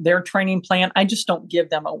about their training plan. I just don't give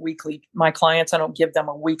them my clients, I don't give them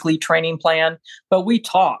a weekly training plan, but we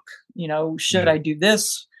talk, should I do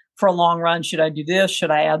this for a long run? Should I do this? Should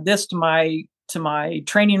I add this to my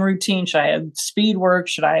training routine? Should I add speed work?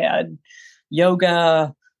 Should I add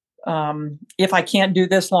yoga? If I can't do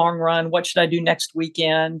this long run, what should I do next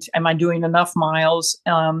weekend? Am I doing enough miles?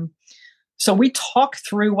 So we talk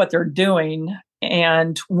through what they're doing.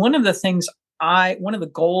 And one of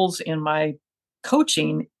the goals in my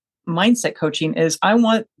coaching, mindset coaching, is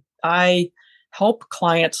I help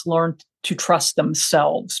clients learn to trust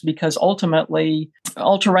themselves, because ultimately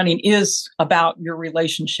ultra running is about your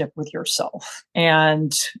relationship with yourself.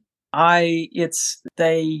 And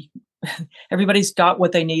everybody's got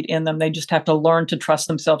what they need in them. They just have to learn to trust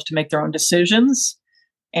themselves to make their own decisions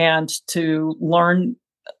and to learn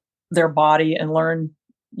their body and learn,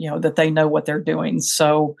 that they know what they're doing.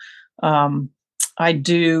 So,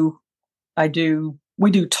 we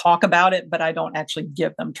do talk about it, but I don't actually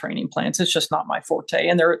give them training plans. It's just not my forte.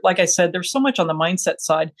 And like I said, there's so much on the mindset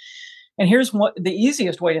side. And here's what the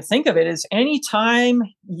easiest way to think of it is: anytime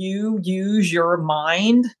you use your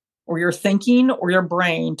mind or your thinking or your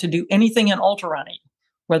brain to do anything in ultra running,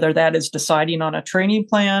 whether that is deciding on a training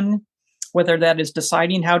plan, whether that is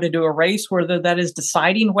deciding how to do a race, whether that is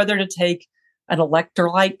deciding whether to take an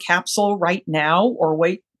electrolyte capsule right now or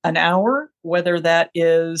wait an hour, whether that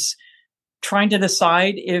is trying to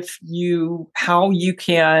decide how you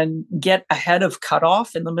can get ahead of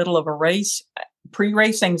cutoff in the middle of a race,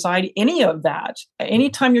 pre-race anxiety, any of that.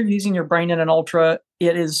 Anytime you're using your brain in an ultra,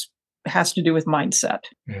 has to do with mindset.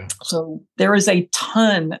 Yeah. So there is a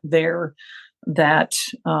ton there that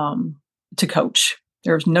to coach.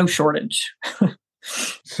 There's no shortage.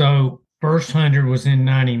 So first 100 was in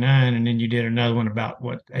 99, and then you did another one about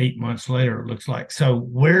 8 months later, it looks like. So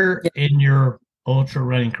where in your ultra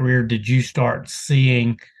running career did you start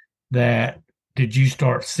seeing that? Did you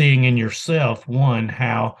start seeing in yourself, one,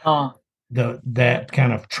 how that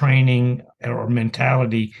kind of training or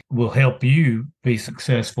mentality will help you be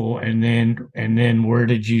successful. And then where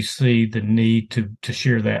did you see the need to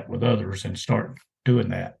share that with others and start doing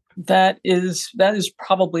that? That is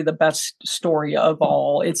probably the best story of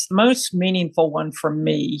all. It's the most meaningful one for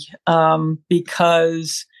me,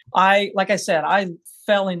 because like I said, I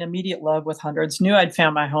fell in immediate love with hundreds, knew I'd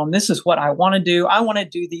found my home. This is what I want to do. I want to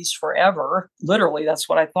do these forever. Literally, that's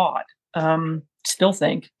what I thought. Still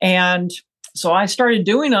think. And so I started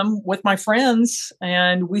doing them with my friends,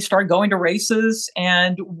 and we started going to races,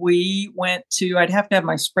 and we went to, I'd have to have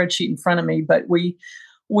my spreadsheet in front of me, but we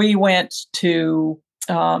went to,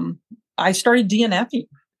 I started DNFing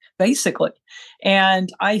basically.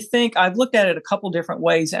 And I think I've looked at it a couple different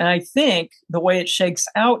ways. And I think the way it shakes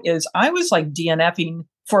out is I was like DNFing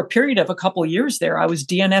for a period of a couple of years there. I was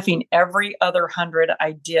DNFing every other 100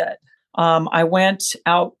 I did. I went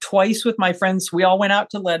out twice with my friends. We all went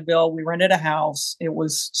out to Leadville. We rented a house. It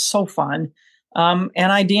was so fun. And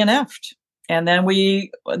I DNF'd. And then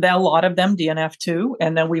a lot of them DNF'd too.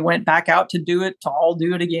 And then we went back out to all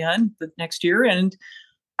do it again the next year. And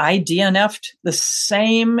I DNF'd the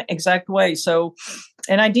same exact way. So,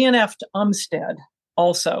 and I DNF'd Umstead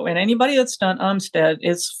also. And anybody that's done Umstead,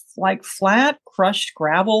 it's like flat, crushed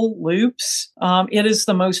gravel loops. It is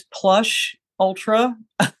the most plush ultra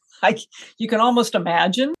you can almost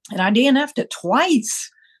imagine. And I DNF'd it twice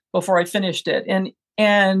before I finished it.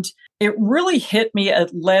 And it really hit me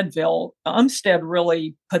at Leadville. Umstead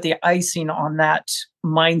really put the icing on that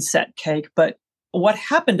mindset cake. But what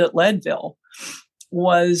happened at Leadville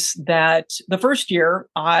was that the first year,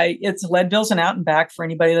 Leadville's an out and back for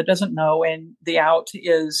anybody that doesn't know. And the out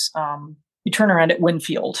is, you turn around at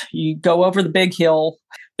Winfield. You go over the big hill,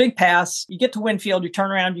 big pass. You get to Winfield, you turn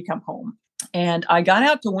around, you come home. And I got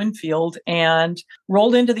out to Winfield and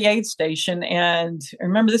rolled into the aid station. And I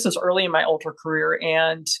remember this was early in my ultra career.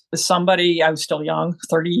 And I was still young,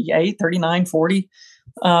 38, 39, 40.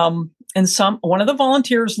 And one of the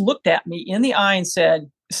volunteers looked at me in the eye and said,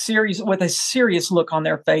 with a serious look on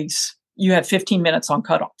their face, "You have 15 minutes on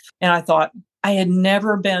cutoff." And I thought, I had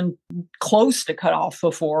never been close to cutoff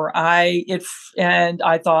before. And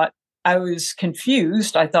I thought, I was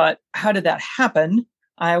confused. I thought, how did that happen?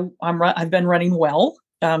 I've been running well,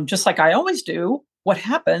 just like I always do. What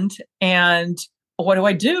happened? And what do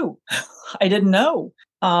I do? I didn't know.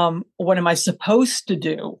 What am I supposed to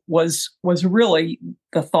do was really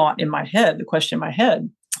the thought in my head, the question in my head.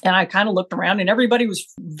 And I kind of looked around, and everybody was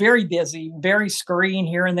very busy, very scurrying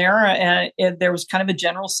here and there. And there was kind of a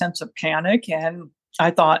general sense of panic. And I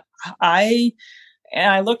thought, and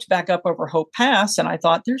I looked back up over Hope Pass, and I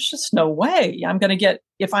thought, there's just no way I'm going to get,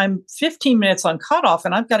 if I'm 15 minutes on cutoff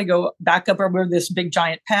and I've got to go back up over this big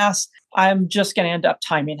giant pass, I'm just going to end up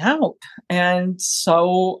timing out. And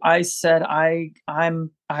so I said,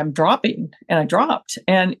 I'm dropping, and I dropped,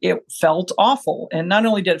 and it felt awful. And not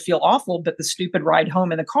only did it feel awful, but the stupid ride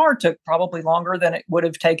home in the car took probably longer than it would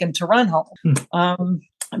have taken to run home,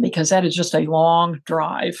 because that is just a long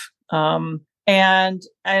drive. And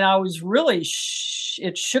I was really,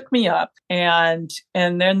 it shook me up. And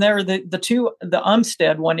then there were the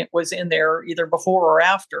Umstead one, it was in there either before or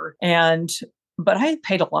after. But I had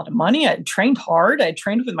paid a lot of money. I had trained hard. I had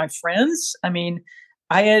trained with my friends. I mean,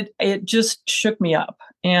 it just shook me up.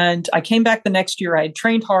 And I came back the next year. I had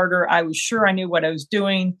trained harder. I was sure I knew what I was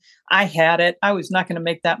doing. I had it. I was not going to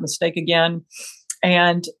make that mistake again.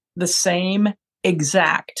 And the same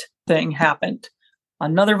exact thing happened.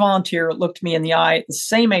 Another volunteer looked me in the eye at the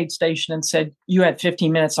same aid station and said, "You had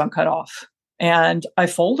 15 minutes on cutoff." And I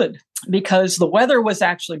folded because the weather was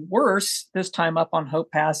actually worse this time up on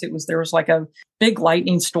Hope Pass. There was like a big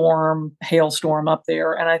lightning storm, hailstorm up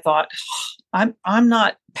there. And I thought, I'm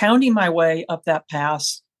not pounding my way up that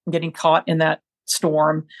pass, getting caught in that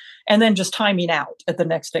storm, and then just timing out at the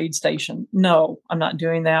next aid station. No, I'm not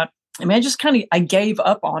doing that. I mean, I gave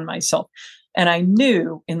up on myself. And I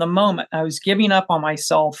knew in the moment I was giving up on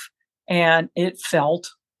myself, and it felt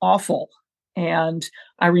awful. And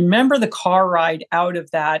I remember the car ride out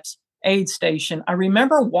of that aid station. I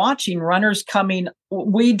remember watching runners coming.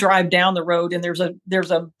 We drive down the road, and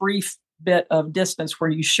there's a brief bit of distance where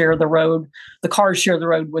you share the road. The cars share the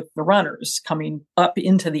road with the runners coming up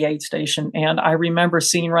into the aid station. And I remember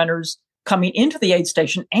seeing runners coming into the aid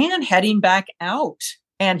station and heading back out.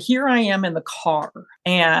 And here I am in the car,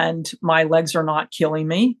 and my legs are not killing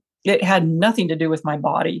me. It had nothing to do with my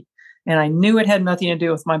body. And I knew it had nothing to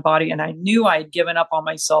do with my body. And I knew I had given up on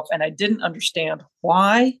myself, and I didn't understand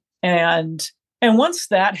why. And And once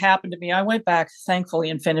that happened to me, I went back, thankfully,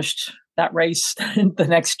 and finished that race the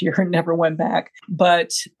next year and never went back.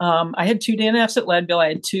 But I had 2 DNFs at Leadville. I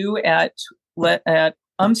had 2 at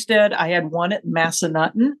Umstead. I had 1 at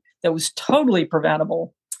Massanutten that was totally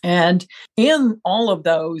preventable. And in all of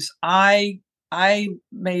those, I a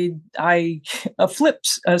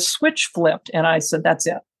switch flipped, and I said, that's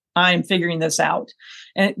it. I'm figuring this out.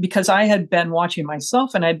 And because I had been watching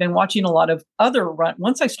myself, and I'd been watching a lot of other run.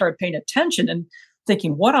 Once I started paying attention and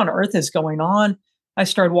thinking, what on earth is going on? I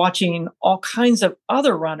started watching all kinds of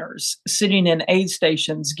other runners sitting in aid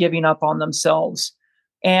stations, giving up on themselves,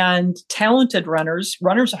 and talented runners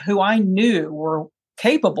who I knew were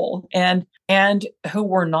capable and who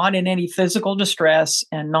were not in any physical distress,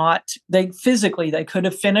 and they could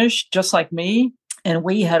have finished just like me. And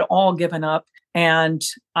we had all given up, and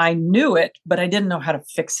I knew it, but I didn't know how to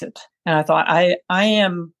fix it. And I thought, I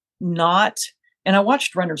am not, and I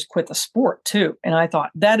watched runners quit the sport too. And I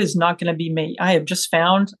thought, that is not going to be me. I have just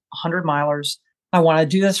found 100 milers. I want to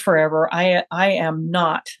do this forever. I am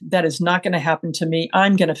not, that is not going to happen to me.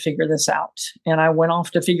 I'm going to figure this out. And I went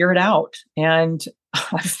off to figure it out. And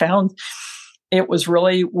I found it was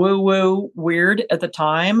really woo-woo weird at the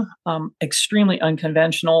time, extremely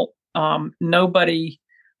unconventional. I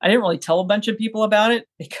didn't really tell a bunch of people about it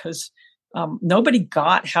because nobody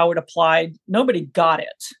got how it applied. Nobody got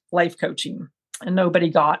it, life coaching, and nobody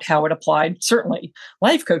got how it applied. Certainly,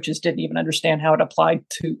 life coaches didn't even understand how it applied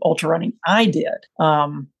to ultra running. I did.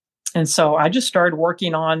 And so I just started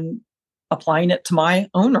working on applying it to my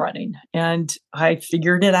own running, and I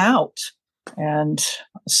figured it out and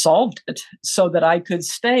solved it so that I could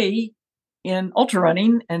stay in ultra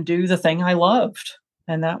running and do the thing I loved.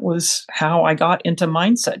 And that was how I got into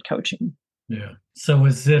mindset coaching. Yeah. So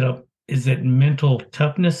is it mental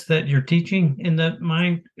toughness that you're teaching in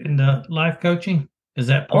the life coaching? Is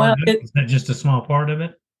that part of it? Is that just a small part of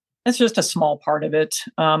it? It's just a small part of it.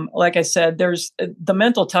 Like I said, there's the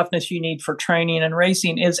mental toughness you need for training and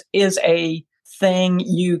racing is a thing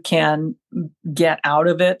you can get out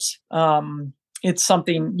of it. It's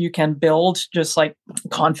something you can build, just like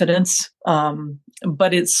confidence.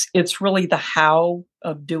 But it's really the how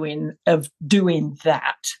of doing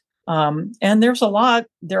that. And there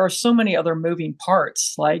are so many other moving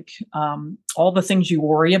parts, like all the things you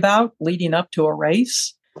worry about leading up to a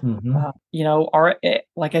race. Mm-hmm.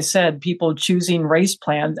 Like I said, people choosing race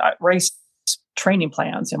training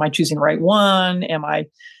plans. Am I choosing the right one?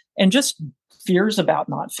 And just fears about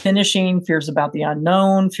not finishing, fears about the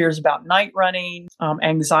unknown, fears about night running,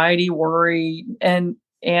 anxiety, worry, and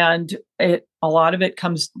a lot of it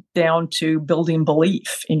comes down to building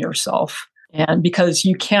belief in yourself. And because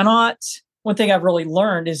one thing I've really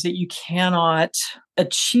learned is that you cannot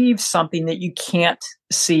achieve something that you can't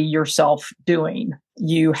see yourself doing.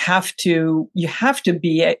 You have to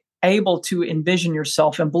be able to envision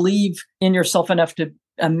yourself and believe in yourself enough to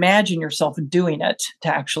imagine yourself doing it to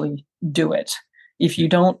actually do it. If you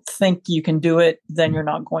don't think you can do it, then you're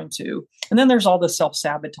not going to. And then there's all the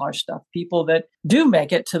self-sabotage stuff. People that do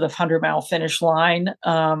make it to the 100-mile finish line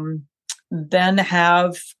then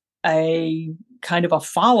have a kind of a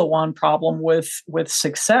follow-on problem with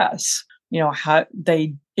success.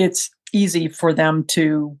 It's easy for them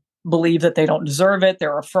to believe that they don't deserve it.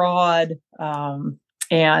 They're a fraud.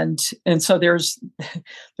 And so there's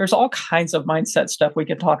all kinds of mindset stuff we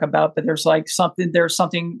could talk about, but there's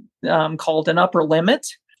something called an upper limit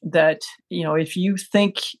that, if you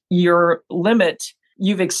think your limit,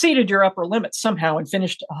 you've exceeded your upper limit somehow and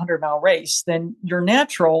finished a 100-mile race, then your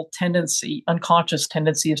natural tendency, unconscious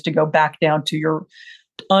tendency, is to go back down to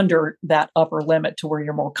under that upper limit to where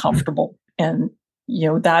you're more comfortable. And,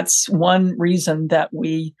 that's one reason that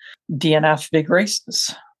we DNF big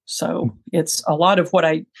races. So it's a lot of what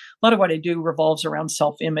I do revolves around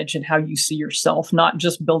self-image and how you see yourself, not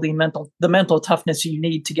just building the mental toughness you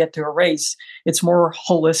need to get to a race. It's more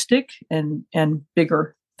holistic and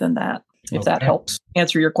bigger than that, if that helps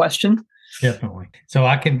answer your question. Definitely. So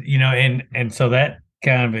I can, and so that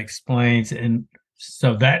kind of explains, and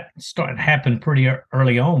so that happened pretty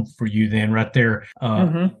early on for you then, right there.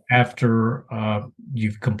 After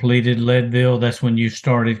you've completed Leadville, that's when you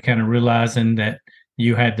started kind of realizing that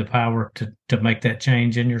you had the power to make that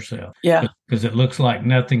change in yourself. Yeah. Because it looks like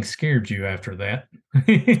nothing scared you after that.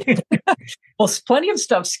 Well, plenty of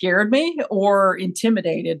stuff scared me or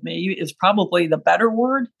intimidated me is probably the better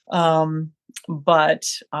word. But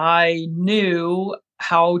I knew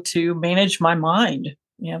how to manage my mind.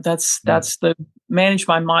 That's the manage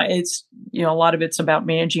my mind. It's, a lot of it's about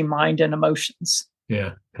managing mind and emotions.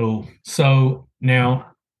 Yeah. Cool. So now,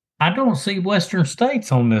 I don't see Western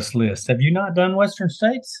States on this list. Have you not done Western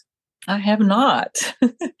States? I have not.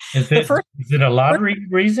 Is The it first, is it a lottery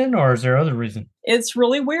reason or is there other reason? it's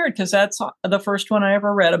really weird because that's the first one I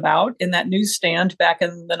ever read about in that newsstand back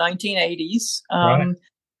in the 1980s. Right.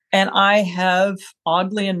 And I have,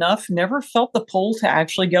 oddly enough, never felt the pull to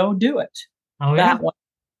actually go do it. Oh yeah. That one.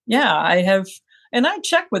 Yeah, I have. And I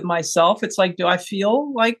check with myself. It's like, do I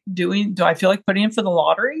feel like putting in for the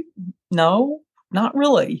lottery? No, not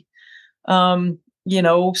really.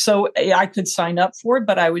 So I could sign up for it,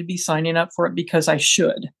 but I would be signing up for it because I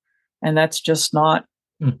should. And that's Hmm.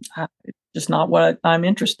 just not what I'm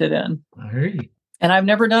interested in. I hear you. And I've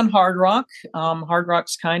never done Hard Rock. Hard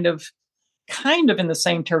Rock's kind of in the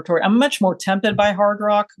same territory. I'm much more tempted by Hard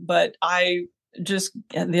Rock, but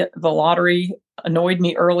the lottery annoyed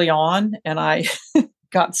me early on, and I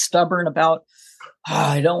got stubborn about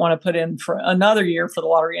I don't want to put in for another year for the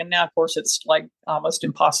lottery. And now, of course, it's like almost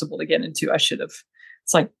impossible to get into.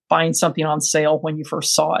 It's like buying something on sale when you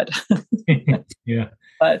first saw it. Yeah.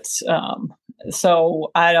 But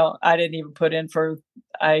so I didn't even put in for,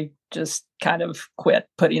 I just kind of quit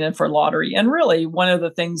putting in for lottery. And really, one of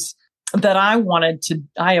the things that I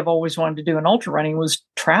have always wanted to do in ultra running was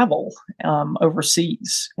travel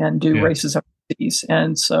overseas and do races overseas.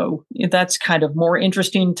 And so that's kind of more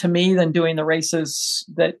interesting to me than doing the races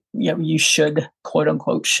that, you should, quote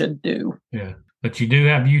unquote, should do. Yeah. But you do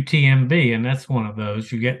have UTMB, and that's one of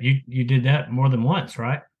those. You did that more than once,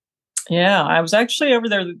 right? Yeah, I was actually over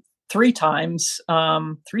there three times.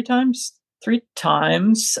 Three times.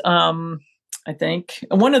 I think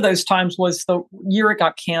one of those times was the year it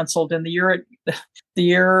got canceled, and the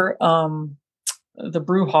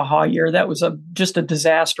brouhaha year. That was just a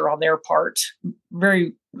disaster on their part.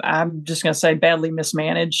 I'm just going to say, badly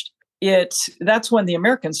mismanaged. That's when the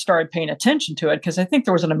Americans started paying attention to it, because I think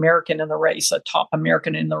there was an American in the race, a top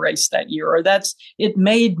American in the race that year, it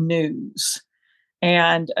made news.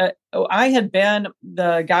 And I had been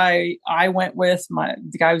the guy I went with,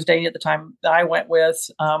 the guy I was dating at the time that I went with.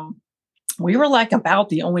 We were like about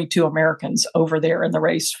the only two Americans over there in the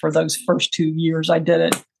race for those first 2 years I did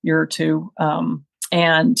it, year or two.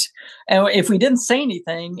 And if we didn't say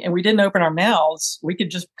anything and we didn't open our mouths, we could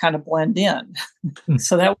just kind of blend in.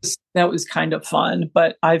 So that was kind of fun.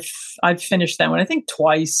 But I've finished that one, I think,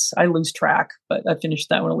 twice. I lose track, but I finished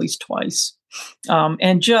that one at least twice.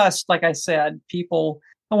 And just like I said, people,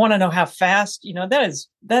 I want to know how fast.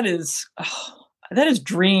 That is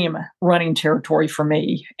dream running territory for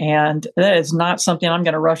me, and that is not something I'm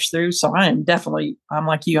going to rush through. So I'm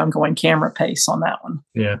like you. I'm going camera pace on that one.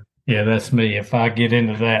 Yeah. Yeah, that's me. If I get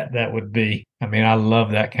into that would be, I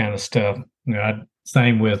love that kind of stuff.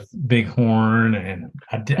 Same with Bighorn, and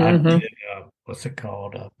I did what's it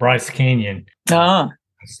called? Bryce Canyon. I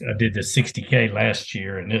did the 60K last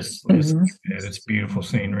year, and it's beautiful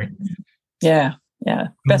scenery. Yeah. Yeah.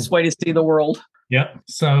 Best way to see the world. Yep.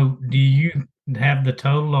 So do you have the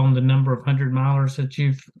total on the number of 100 milers that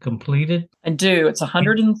you've completed? I do. It's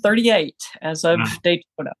 138 as of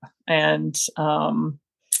Daytona. And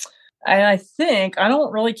I think I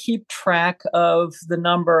don't really keep track of the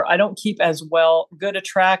number. I don't keep as good a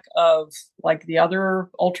track of like the other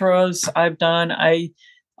ultras I've done. I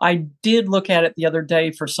did look at it the other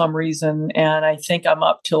day for some reason, and I think I'm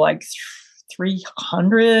up to like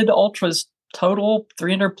 300 ultras total,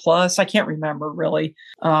 300 plus. I can't remember really.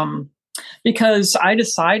 Because I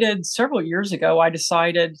decided several years ago,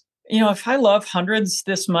 if I love hundreds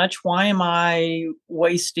this much, why am I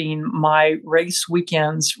wasting my race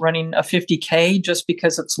weekends running a 50K just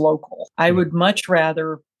because it's local? I would much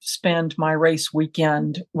rather spend my race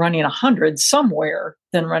weekend running 100 somewhere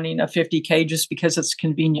than running a 50K just because it's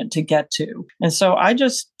convenient to get to. And so I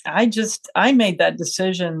made that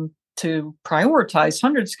decision to prioritize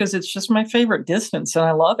hundreds because it's just my favorite distance and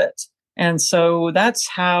I love it. And so that's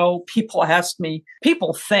how people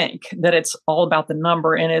think that it's all about the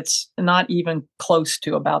number, and it's not even close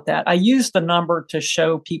to about that. I use the number to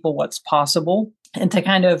show people what's possible and to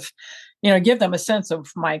kind of, give them a sense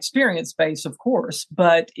of my experience base, of course,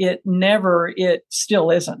 but it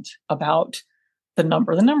still isn't about the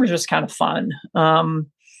number. The number is just kind of fun.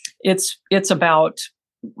 It's about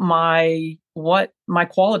my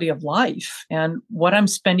quality of life and what I'm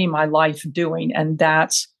spending my life doing. And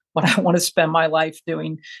that's what I want to spend my life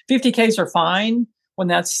doing. 50Ks are fine when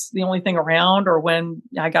that's the only thing around, or when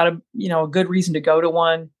I got a good reason to go to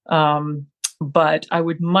one. But I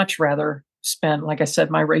would much rather spend, like I said,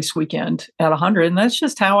 my race weekend at 100. And that's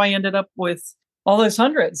just how I ended up with all those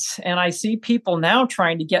hundreds. And I see people now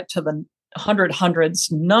trying to get to the 100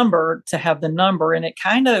 hundreds number to have the number. And it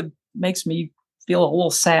kind of makes me feel a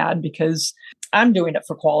little sad because I'm doing it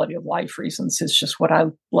for quality of life reasons. It's just what I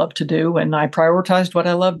love to do, and I prioritized what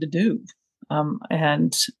I love to do.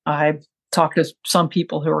 And I've talked to some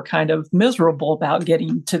people who are kind of miserable about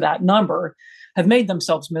getting to that number, have made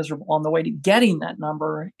themselves miserable on the way to getting that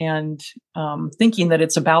number, and thinking that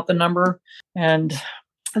it's about the number. And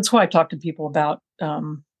that's why I talk to people about,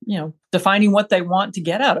 defining what they want to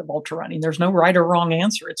get out of ultra running. There's no right or wrong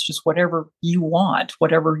answer. It's just whatever you want,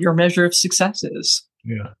 whatever your measure of success is.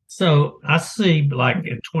 Yeah. So I see, like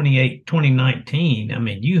in 2019, I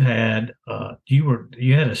mean, you had a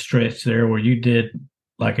stretch there where you did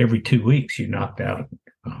like every 2 weeks you knocked out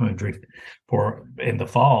 100 for in the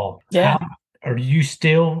fall. Yeah. Are you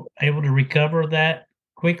still able to recover that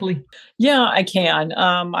quickly? Yeah, I can.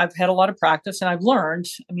 I've had a lot of practice and I've learned.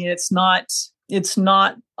 I mean, it's not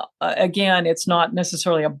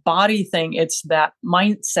necessarily a body thing. It's that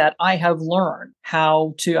mindset. I have learned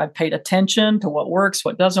I've paid attention to what works,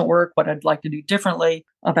 what doesn't work, what I'd like to do differently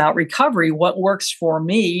about recovery, what works for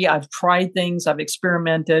me. I've tried things, I've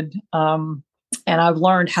experimented, and I've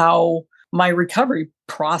learned how my recovery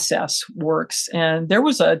process works. And there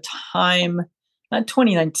was a time, not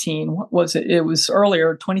 2019, what was it? It was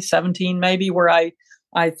earlier, 2017 maybe, where I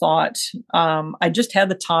thought I just had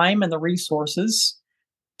the time and the resources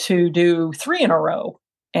to do 3 in a row.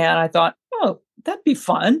 And I thought, oh, that'd be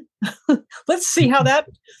fun. let's see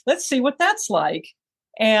what that's like.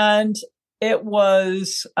 And it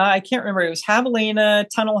was, I can't remember, it was Javelina,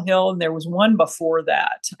 Tunnel Hill, and there was one before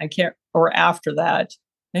that. Or after that.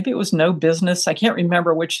 Maybe it was No Business. I can't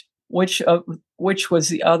remember which was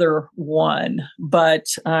the other one, but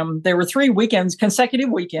there were 3 consecutive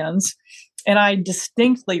weekends. And I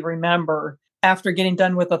distinctly remember after getting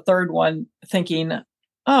done with the third one thinking,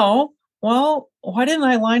 oh, well, why didn't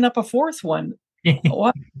I line up a fourth one?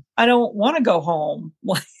 Well, I don't want to go home.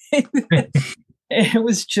 It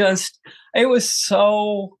was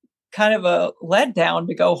so kind of a letdown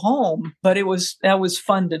to go home, but that was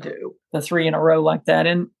fun to do the 3 in a row like that.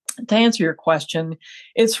 And to answer your question,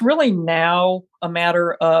 it's really now a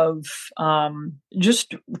matter of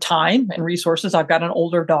just time and resources. I've got an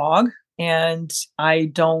older dog, and I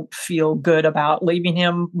don't feel good about leaving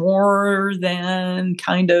him more than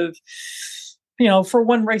kind of, for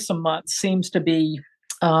one race a month seems to be,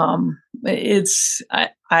 that's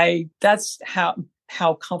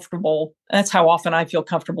how often I feel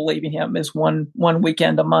comfortable leaving him, is one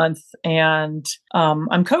weekend a month. And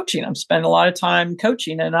I'm coaching. I'm spending a lot of time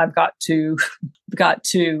coaching, and I've got to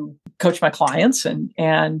coach my clients,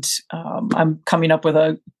 and I'm coming up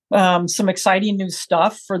with some exciting new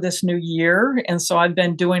stuff for this new year. And so I've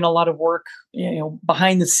been doing a lot of work,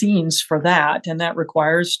 behind the scenes for that. And that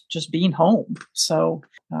requires just being home. So,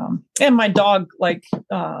 and my dog,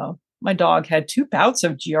 my dog had 2 bouts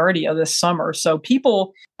of Giardia this summer. So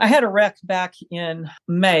I had a wreck back in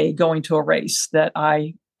May going to a race that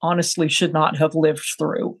I honestly should not have lived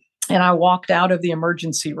through. And I walked out of the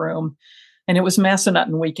emergency room, and it was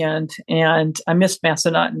Massanutten weekend, and I missed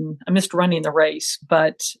Massanutten. I missed running the race,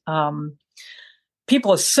 but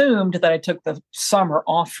people assumed that I took the summer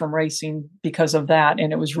off from racing because of that.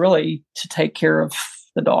 And it was really to take care of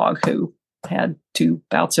the dog who had 2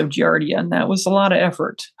 bouts of Giardia, and that was a lot of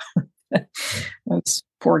effort. That's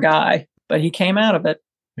poor guy, but he came out of it.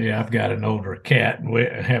 Yeah, I've got an older cat, and we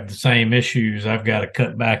have the same issues. I've got to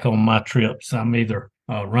cut back on my trips. I'm either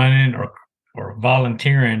running or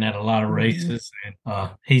volunteering at a lot of races, and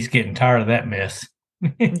he's getting tired of that mess.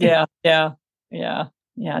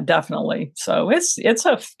 Yeah, definitely. So it's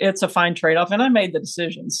a fine trade-off, and I made the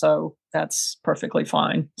decision, so that's perfectly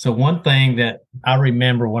fine. So one thing that I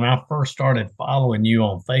remember when I first started following you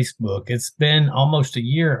on Facebook, it's been almost a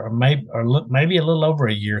year, or maybe a little over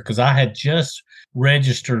a year, because I had just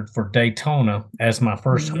registered for Daytona as my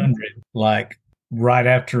first 100, like right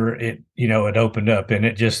after it, it opened up, and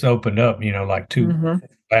it just opened up, like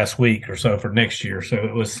last week or so for next year. So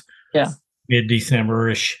it was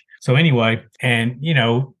mid-December-ish. So anyway, and,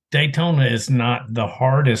 Daytona is not the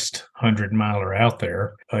hardest 100-miler out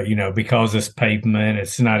there, because it's pavement.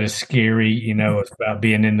 It's not as scary, it's about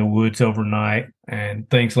being in the woods overnight and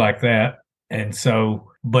things like that. And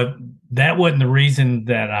so, but that wasn't the reason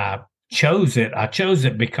that I chose it. I chose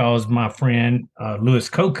it because my friend Louis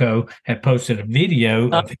Coco had posted a video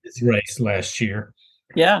of his race last year.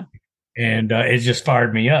 Yeah. And it just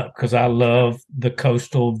fired me up because I love the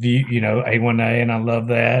coastal view, A1A, and I love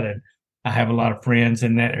that. And I have a lot of friends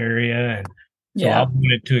in that area. And so I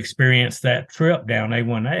wanted to experience that trip down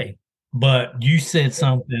A1A. But you said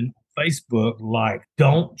something on Facebook like,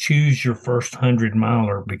 don't choose your first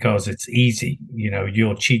 100-miler because it's easy.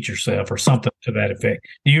 You'll cheat yourself or something to that effect.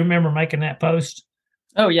 Do you remember making that post?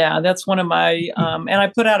 Oh yeah, that's one of my and I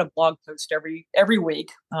put out a blog post every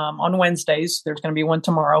week on Wednesdays. There's going to be one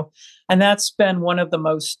tomorrow, and that's been one of the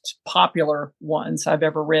most popular ones I've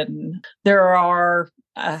ever written. There are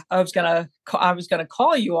I was gonna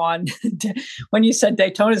call you on when you said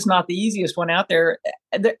Daytona is not the easiest one out there.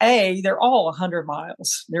 They're all 100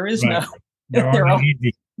 miles. There is Right. no There are they're no all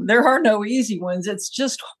easy. there are no easy ones. It's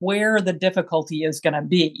just where the difficulty is going to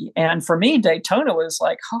be. And for me, Daytona was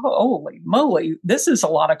like, oh, holy moly, this is a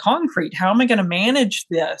lot of concrete. How am I going to manage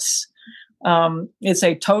this? It's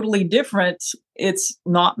a totally different, it's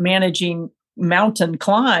not managing mountain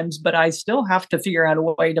climbs, but I still have to figure out a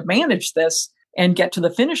way to manage this and get to the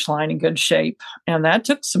finish line in good shape. And that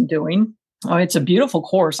took some doing. Oh, it's a beautiful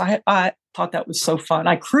course. I thought that was so fun.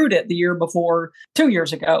 I crewed it the year before, 2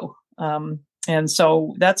 years ago. And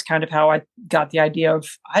so that's kind of how I got the idea of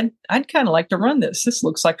I'd kind of like to run this. This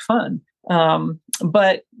looks like fun.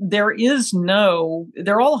 But they're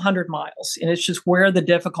all 100 miles, and it's just where the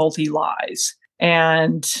difficulty lies.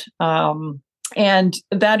 And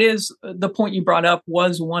that is the point you brought up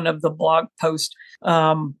was one of the blog post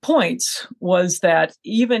points was that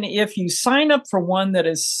even if you sign up for one that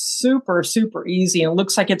is super, super easy and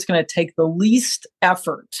looks like it's going to take the least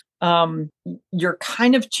effort, you're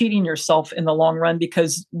kind of cheating yourself in the long run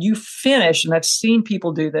because you finish, and I've seen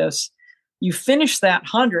people do this, you finish that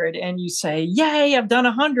 100 and you say, yay, I've done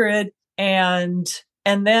 100. And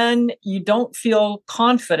then you don't feel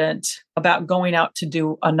confident about going out to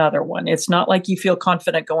do another one. It's not like you feel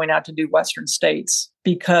confident going out to do Western States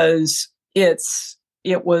because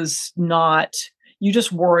it was not, you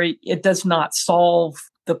just worry it does not solve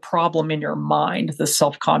the problem in your mind, the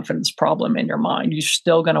self-confidence problem in your mind. You're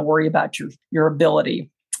still going to worry about your ability.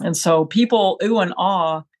 And so people ooh and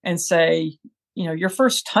ah and say, your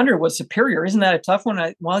first 100 was superior. Isn't that a tough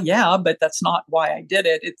one? Well, yeah, but that's not why I did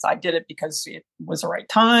it. I did it because it was the right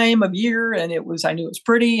time of year and I knew it was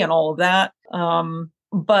pretty and all of that.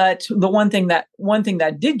 But the one thing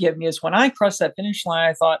that did give me is when I crossed that finish line,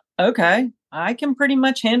 I thought, okay, I can pretty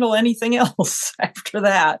much handle anything else after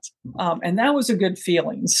that. And that was a good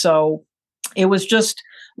feeling. So it was just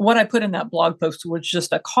what I put in that blog post was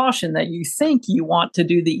just a caution that you think you want to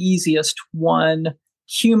do the easiest one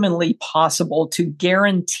humanly possible to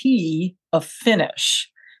guarantee a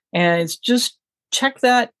finish. And it's just check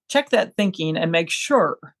that thinking and make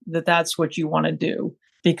sure that that's what you want to do.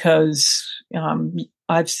 Because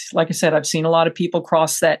like I said, I've seen a lot of people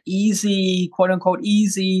cross that easy, quote unquote,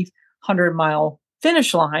 easy 100-mile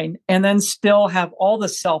finish line and then still have all the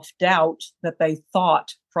self-doubt that they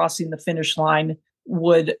thought crossing the finish line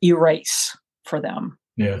would erase for them.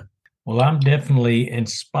 Yeah. Well, I'm definitely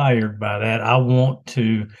inspired by that.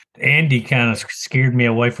 Andy kind of scared me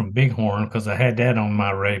away from Bighorn because I had that on my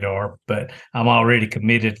radar, but I'm already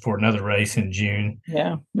committed for another race in June.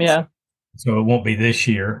 Yeah. Yeah. So it won't be this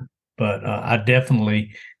year, but I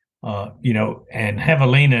definitely, and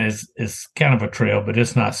Javelina is kind of a trail, but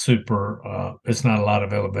it's not super, it's not a lot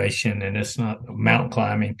of elevation and it's not mountain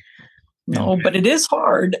climbing. No, but it is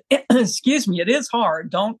hard. Excuse me. It is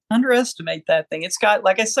hard. Don't underestimate that thing. It's got,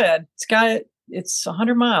 like I said, it's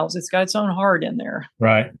 100 miles. It's got its own heart in there.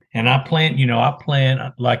 Right. And I plan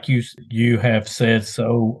like you have said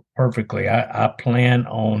so perfectly. I plan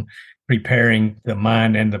on preparing the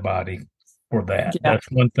mind and the body for that. Yeah. That's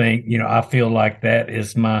one thing, I feel like that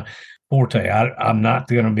is my forte. I'm not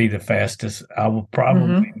going to be the fastest. I will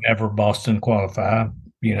probably never Boston qualify,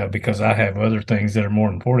 because I have other things that are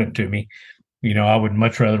more important to me. I would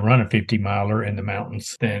much rather run a 50-miler in the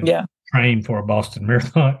mountains than train for a Boston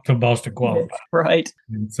Marathon to Boston qualify. Right.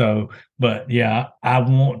 And so, but yeah, I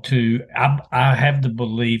have the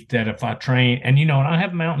belief that if I train, and I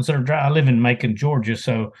have mountains that are dry. I live in Macon, Georgia,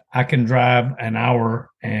 so I can drive an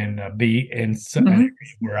hour and be in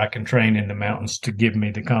where I can train in the mountains to give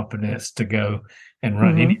me the confidence to go and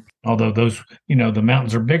run anything. Although those, the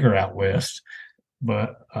mountains are bigger out west.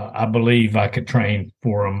 But I believe I could train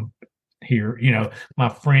for them here. My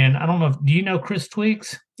friend, I don't know, do you know Chris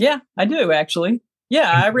Twiggs? Yeah, I do actually.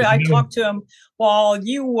 Yeah, I talked to him while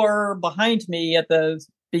you were behind me at the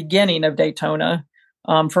beginning of Daytona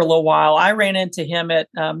for a little while. I ran into him at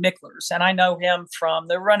Mickler's, and I know him from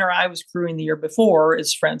the runner I was crewing the year before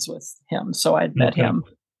is friends with him. So I'd met him.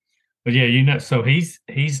 But yeah, so he's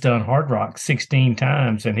done Hard Rock 16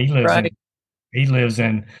 times, and he lives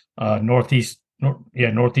in Northeast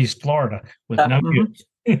Florida with no kids.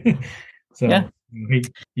 So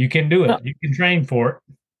you can do it. You can train for it.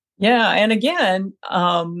 Yeah. And again,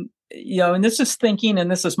 and this is thinking and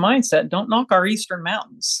this is mindset. Don't knock our Eastern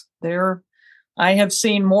mountains. I have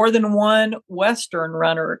seen more than one Western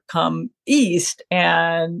runner come east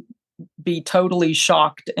and be totally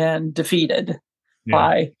shocked and defeated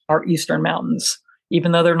by our Eastern Mountains,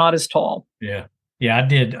 even though they're not as tall. Yeah. Yeah, I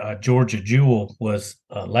did. Georgia Jewel was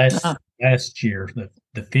last year,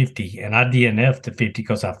 the 50, and I DNF'd the 50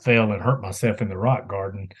 because I fell and hurt myself in the rock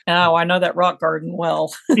garden. Oh, I know that rock garden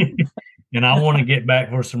well. And I want to get back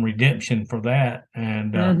for some redemption for that.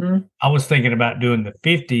 And I was thinking about doing the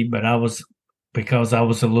 50, but because I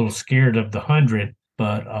was a little scared of the 100.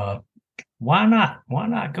 But why not? Why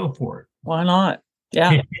not go for it? Why not?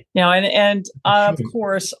 Yeah. And of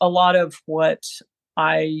course, a lot of what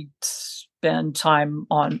I spend time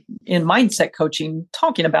on in mindset coaching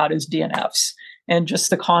talking about is DNFs and just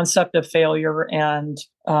the concept of failure. And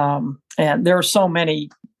there are so many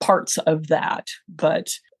parts of that, but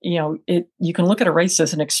you can look at a race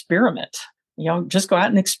as an experiment. Just go out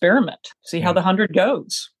and experiment, see how the 100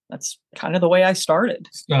 goes. That's kind of the way I started.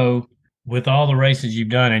 So with all the races you've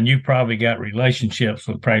done, and you've probably got relationships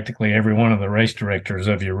with practically every one of the race directors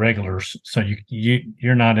of your regulars, so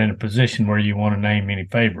you're not in a position where you want to name any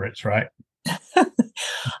favorites, right?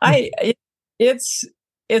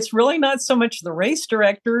 It's really not so much the race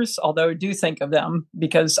directors, although I do think of them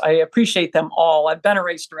because I appreciate them all. I've been a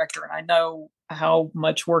race director and I know how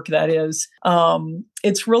much work that is.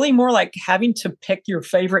 It's really more like having to pick your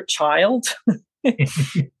favorite child.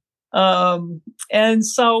 And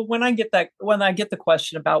so when I get the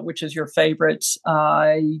question about which is your favorite,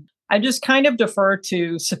 I just kind of defer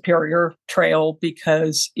to Superior Trail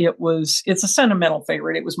because it's a sentimental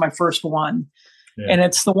favorite. It was my first one, and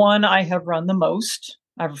it's the one I have run the most.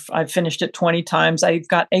 I've finished it 20 times. I've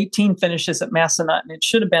got 18 finishes at Massanutten. It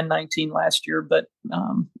should have been 19 last year, but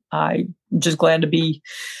I'm just glad to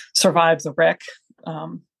survive the wreck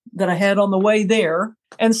that I had on the way there.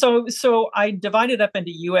 And so I divided up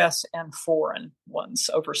into U.S. and foreign ones,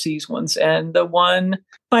 overseas ones. And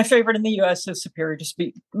my favorite in the U.S. is Superior,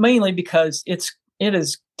 mainly because it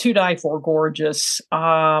is to die for gorgeous.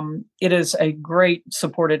 It is a great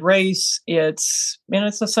supported race. It's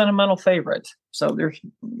a sentimental favorite. So there's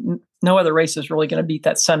no other race is really going to beat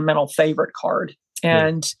that sentimental favorite card.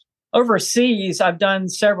 And overseas, I've done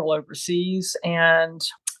several overseas, and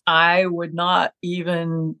I would not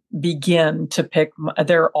even begin to pick.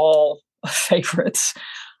 They're all favorites.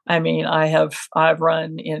 I mean, I've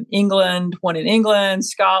run in England, one in England,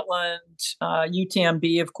 Scotland,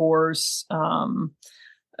 UTMB, of course, and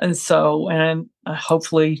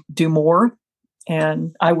hopefully do more.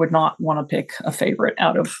 And I would not want to pick a favorite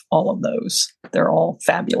out of all of those. They're all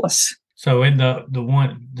fabulous. So in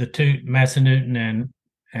the two, Massanutten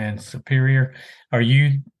and Superior, are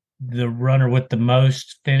you the runner with the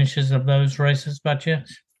most finishes of those races by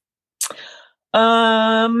chance?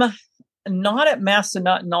 Not at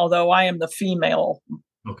Massanutten, although I am the female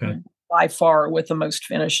by far with the most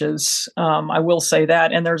finishes. I will say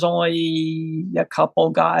that. And there's only a couple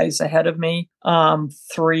guys ahead of me.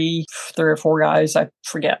 Three or four guys. I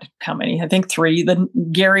forget how many. I think three.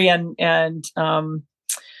 Gary and I'm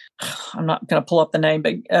not going to pull up the name,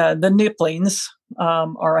 but the Nipplings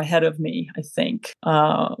are ahead of me, I think.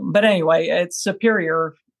 But anyway, it's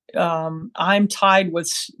Superior. I'm tied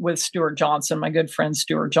with Stuart Johnson, my good friend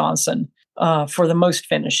Stuart Johnson, for the most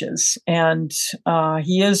finishes. And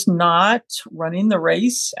he is not running the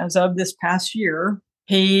race as of this past year.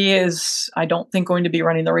 He is, I don't think, going to be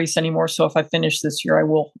running the race anymore. So if I finish this year,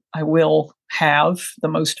 I will have the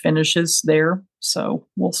most finishes there. So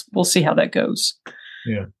we'll see how that goes.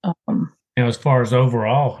 Yeah. Now, as far as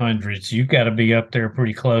overall hundreds, you've got to be up there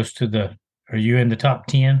pretty close to are you in the top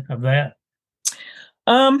 10 of that?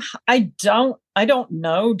 I don't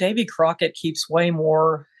know. Davy Crockett keeps way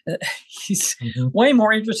more. He's way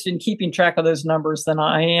more interested in keeping track of those numbers than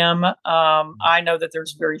I am. I know that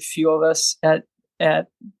there's very few of us at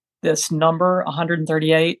this number,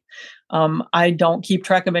 138. I don't keep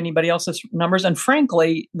track of anybody else's numbers. And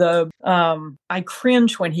frankly, I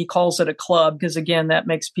cringe when he calls it a club, because again, that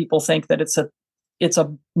makes people think that it's a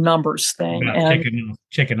numbers thing. And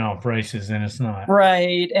checking off races, and it's not.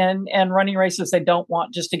 Right. And running races they don't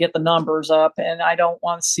want just to get the numbers up. And I don't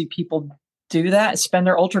want to see people do that, spend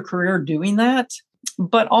their ultra career doing that.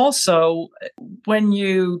 But also, when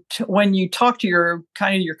you talk to your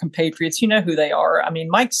compatriots, you know who they are. I mean,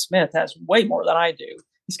 Mike Smith has way more than I do.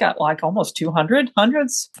 He's got like almost 200,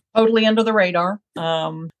 hundreds, totally under the radar.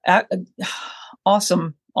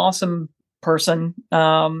 Awesome person.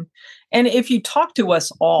 And if you talk to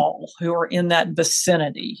us all who are in that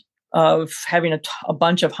vicinity of having a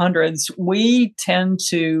bunch of hundreds, we tend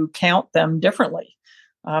to count them differently.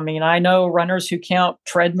 I mean, I know runners who count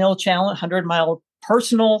treadmill challenge, 100-mile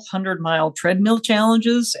personal 100-mile treadmill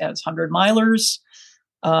challenges as 100-milers.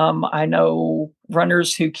 I know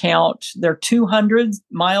runners who count their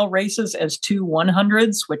 200-mile races as two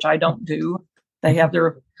 100s, which I don't do. They have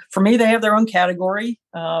for me, they have their own category.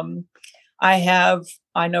 I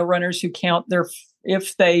know runners who count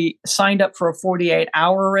if they signed up for a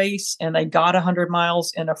 48-hour race and they got 100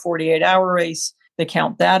 miles in a 48-hour race, they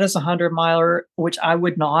count that as a 100-miler, which I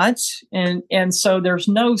would not. And so there's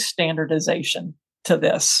no standardization to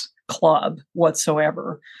this club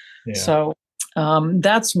whatsoever. Yeah. So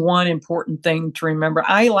that's one important thing to remember.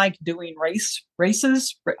 I like doing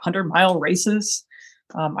races, 100-mile races.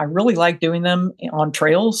 I really like doing them on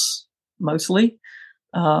trails mostly.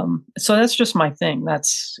 So that's just my thing.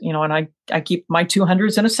 That's, and I keep my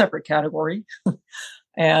 200s in a separate category.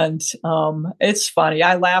 And it's funny.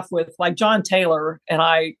 I laugh with like John Taylor and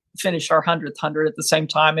I finished our 100th 100 at the same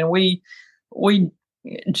time. And we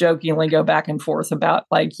jokingly go back and forth about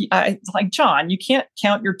like John, you can't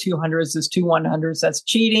count your 200s as two 100s. That's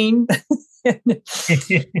cheating.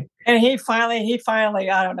 And he finally,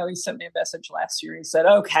 I don't know, he sent me a message last year. He said,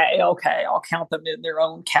 okay, I'll count them in their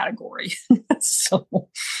own category. So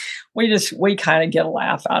we kind of get a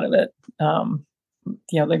laugh out of it.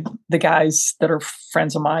 The guys that are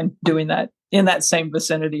friends of mine doing that in that same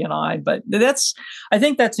vicinity and but I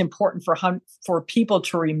think that's important for people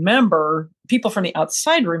to remember, people from the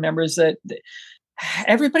outside remember, is that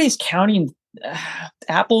everybody's counting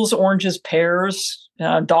apples, oranges, pears,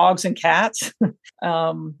 dogs and cats.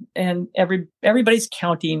 And everybody's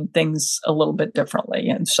counting things a little bit differently.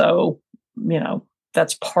 And so,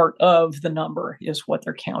 that's part of the number is what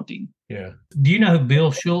they're counting. Yeah. Do you know who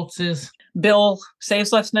Bill Schultz is? Bill, say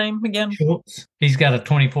his last name again. Schultz. He's got a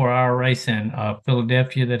 24-hour race in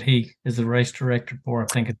Philadelphia that he is the race director for. I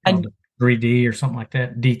think it's called 3D or something like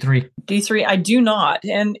that. D3. D3. I do not.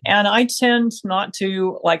 And I tend not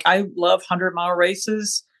to, I love 100-mile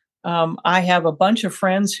races. I have a bunch of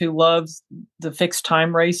friends who love the fixed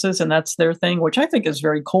time races, and that's their thing, which I think is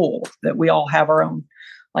very cool that we all have our own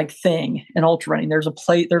thing in ultra running. There's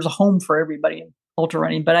a home for everybody in ultra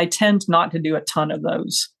running, but I tend not to do a ton of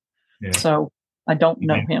those. Yeah. So I don't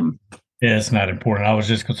know him. Yeah, it's not important. I was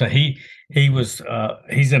just going to say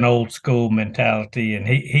he's an old school mentality, and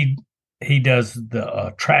he does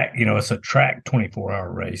the track. It's a track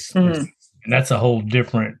 24-hour race, and that's a whole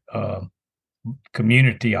different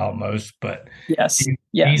community almost. But yes,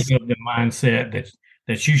 he's of the mindset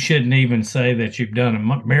that you shouldn't even say that you've done a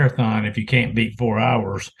marathon if you can't beat 4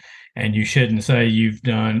 hours, and you shouldn't say you've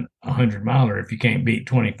done a 100-miler if you can't beat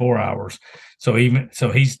 24 hours. So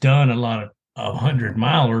he's done a lot of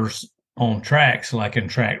 100-milers on tracks, like in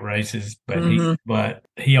track races, but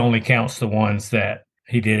he only counts the ones that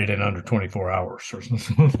he did it in under 24 hours or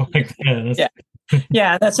something like that.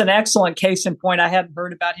 Yeah, that's an excellent case in point. I hadn't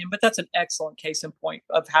heard about him, but that's an excellent case in point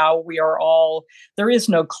of how we are all, there is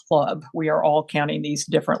no club. We are all counting these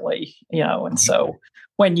differently, and so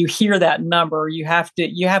when you hear that number, you have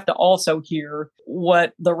to also hear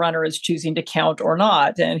what the runner is choosing to count or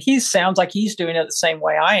not. And he sounds like he's doing it the same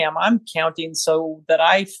way I am. I'm counting so that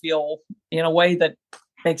I feel in a way that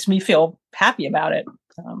makes me feel happy about it,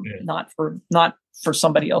 not for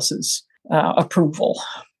somebody else's approval.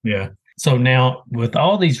 Yeah. So now, with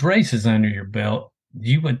all these races under your belt,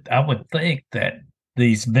 I would think that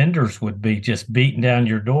these vendors would be just beating down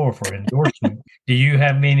your door for endorsement. Do you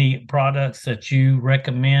have any products that you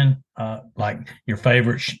recommend, like your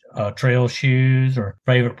favorite trail shoes or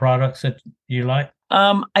favorite products that you like?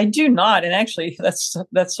 I do not, and actually, that's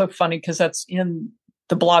so funny because that's in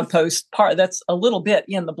the blog post part. That's a little bit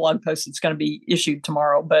in the blog post that's going to be issued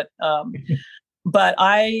tomorrow, but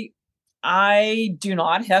I do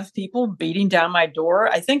not have people beating down my door.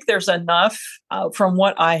 I think there's enough, from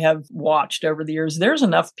what I have watched over the years, there's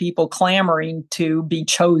enough people clamoring to be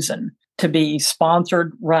chosen to be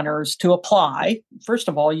sponsored runners to apply. First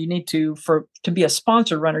of all, you need to be a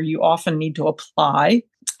sponsored runner, you often need to apply.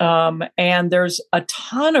 And there's a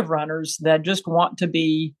ton of runners that just want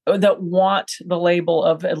the label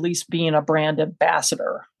of at least being a brand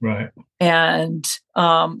ambassador. Right. And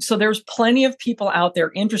so there's plenty of people out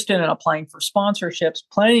there interested in applying for sponsorships,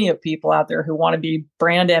 plenty of people out there who want to be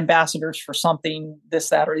brand ambassadors for something, this,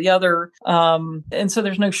 that, or the other. And so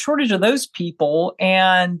there's no shortage of those people.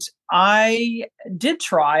 And I did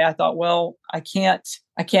try. I thought, well, I can't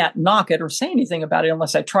knock it or say anything about it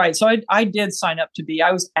unless I tried. So I did sign up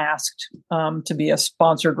I was asked to be a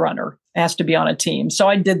sponsored runner, asked to be on a team. So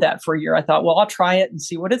I did that for a year. I thought, well, I'll try it and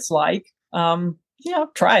see what it's like.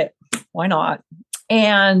 Try it. Why not?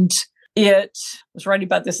 And I was writing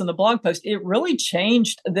about this in the blog post. It really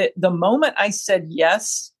changed the moment I said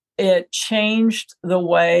yes. It changed the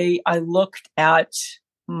way I looked at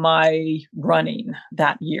my running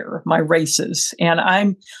that year, my races. And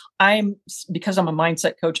I'm because I'm a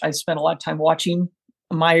mindset coach, I spent a lot of time watching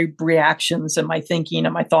my reactions and my thinking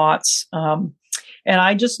and my thoughts. And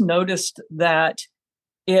I just noticed that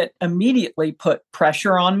it immediately put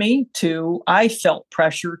pressure on me I felt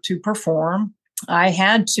pressure to perform. I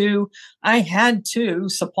had to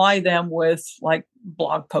supply them with like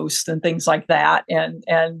blog posts and things like that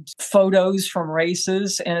and photos from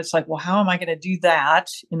races. And it's like, well, how am I going to do that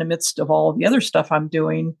in the midst of all the other stuff I'm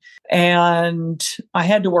doing? And I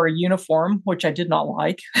had to wear a uniform, which I did not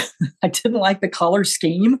like. I didn't like the color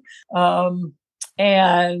scheme.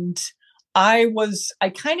 And I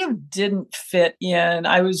kind of didn't fit in.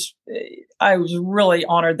 I was really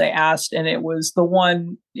honored they asked, and it was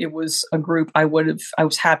a group I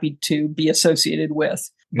was happy to be associated with,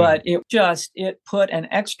 but it put an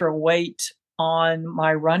extra weight on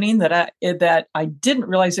my running that I didn't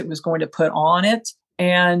realize it was going to put on it.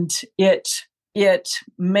 And it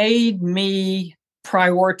made me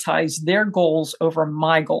prioritize their goals over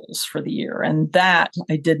my goals for the year. And that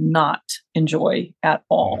I did not enjoy at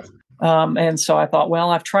all. And so I thought, well,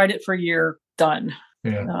 I've tried it for a year, done.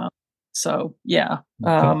 Yeah.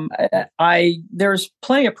 There's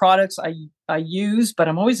plenty of products I use, but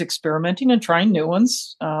I'm always experimenting and trying new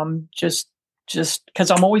ones. Just because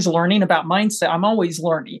I'm always learning about mindset. I'm always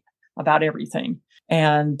learning about everything.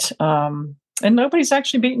 And nobody's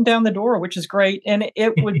actually beaten down the door, which is great. And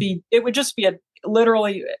it would just be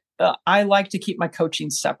literally, I like to keep my coaching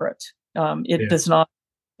separate. Does not.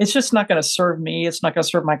 It's just not going to serve me. It's not going to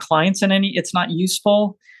serve my clients it's not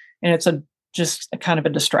useful. And it's just a kind of a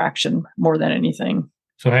distraction more than anything.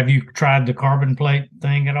 So have you tried the carbon plate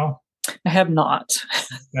thing at all? I have not.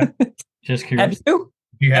 Just curious. Have you?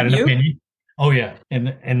 You had an opinion? Oh yeah. In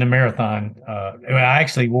the marathon, I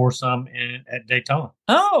actually wore some at Daytona.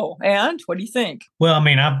 Oh, and what do you think? Well, I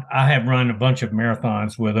mean, I have run a bunch of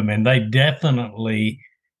marathons with them, and they definitely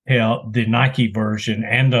help. The Nike version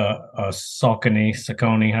and the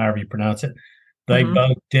Saucony, however you pronounce it, they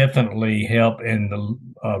both definitely help in the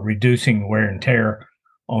reducing wear and tear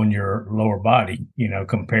on your lower body,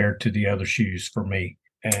 compared to the other shoes for me.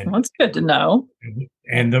 And well, that's good to know.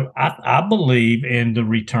 And I believe in the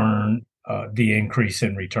return, the increase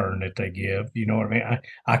in return that they give. You know what I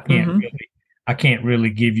mean? I can't really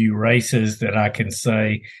give you races that I can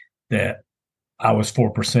say that I was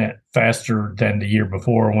 4% faster than the year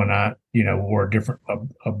before when I, wore a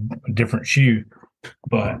different shoe.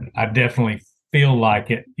 But I definitely feel like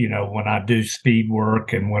it, when I do speed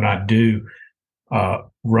work and when I do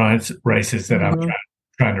races that I'm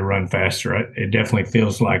trying to run faster. It definitely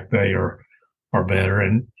feels like they are better.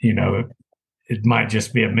 And, it might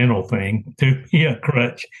just be a mental thing to be a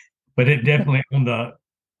crutch, but it definitely on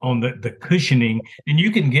the cushioning, and you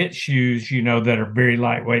can get shoes, that are very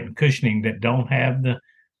lightweight and cushioning that don't have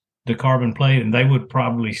the carbon plate, and they would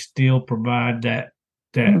probably still provide that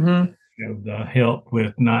the help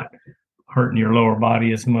with not hurting your lower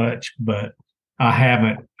body as much. But I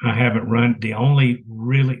haven't run the only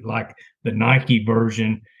really like the Nike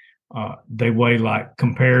version. They weigh like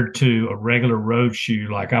compared to a regular road shoe.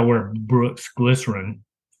 Like I wear Brooks Glycerin,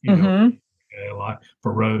 a lot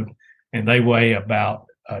for road, and they weigh about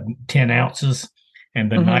 10 ounces, and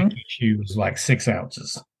the Nike shoe is like 6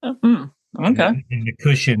 ounces. Okay. And the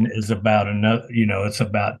cushion is about another, it's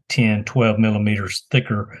about 10, 12 millimeters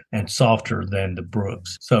thicker and softer than the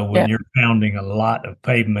Brooks. So when you're pounding a lot of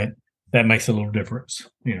pavement, that makes a little difference,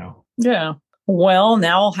 Yeah. Well,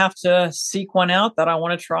 now I'll have to seek one out that I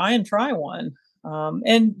want to try one.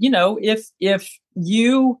 And if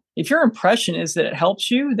your impression is that it helps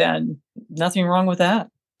you, then nothing wrong with that.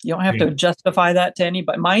 You don't have to justify that to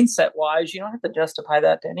anybody. Mindset wise, you don't have to justify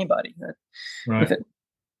that to anybody. Right.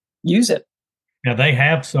 Use it. Now they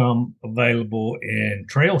have some available in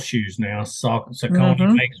trail shoes now.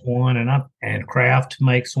 Saucony makes one, and Kraft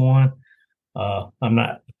makes one. I'm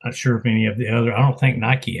not sure if any of the other. I don't think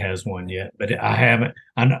Nike has one yet, but I haven't.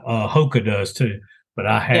 I know Hoka does too, but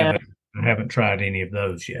I haven't. I haven't tried any of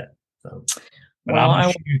those yet. So, but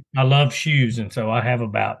I love shoes, and so I have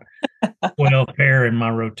about 12 pair in my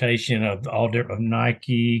rotation of all different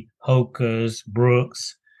Nike, Hokas,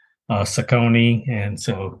 Brooks, Saucony, and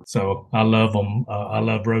so I love them. I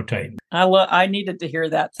love rotating. I needed to hear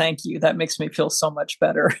that. Thank you. That makes me feel so much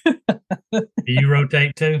better. Do you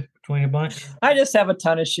rotate too between a bunch? I just have a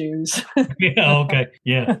ton of shoes. Yeah. Okay.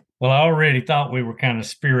 Yeah. Well, I already thought we were kind of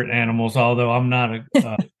spirit animals, although I'm not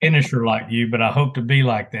a finisher like you, but I hope to be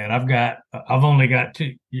like that. I've only got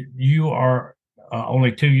two. You are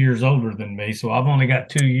only 2 years older than me, so I've only got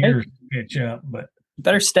 2 years to catch up. But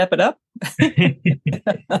better step it up.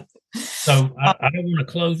 So I don't want to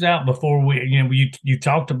close out before you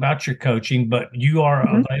talked about your coaching, but you are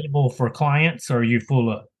available for clients, or are you full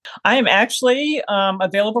up? I am actually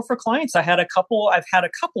available for clients. I've had a couple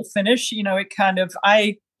finish. It kind of,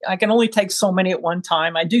 I can only take so many at one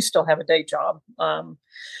time. I do still have a day job.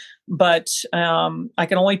 But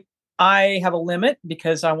I have a limit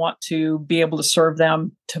because I want to be able to serve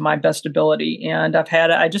them to my best ability. And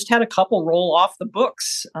I just had a couple roll off the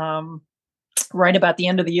books right about the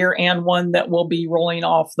end of the year, and one that will be rolling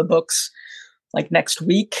off the books like next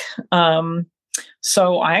week.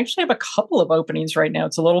 So I actually have a couple of openings right now.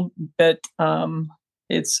 It's a little bit,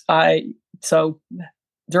 so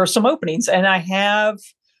there are some openings, and I have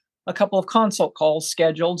a couple of consult calls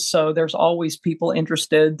scheduled. So there's always people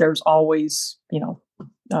interested. There's always,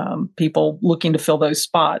 people looking to fill those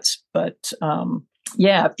spots. But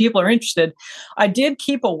if people are interested, I did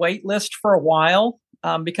keep a wait list for a while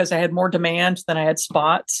because I had more demand than I had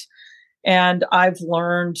spots. And I've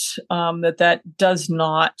learned that doesn't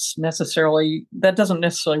necessarily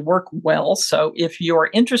work well. So if you're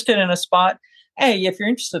interested in a spot, you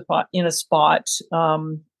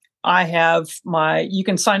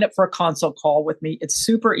can sign up for a consult call with me. It's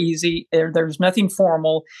super easy. There's nothing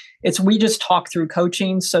formal. We just talk through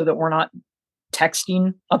coaching so that we're not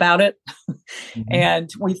texting about it. And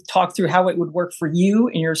we talk through how it would work for you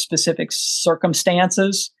in your specific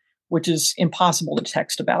circumstances, which is impossible to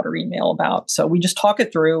text about or email about. So we just talk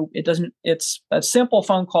it through. It's a simple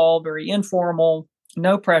phone call, very informal,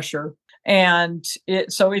 no pressure. And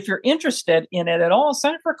so if you're interested in it at all,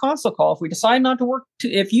 sign up for a consult call.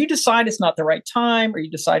 If you decide it's not the right time, or you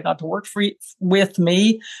decide not to work with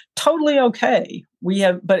me, totally okay.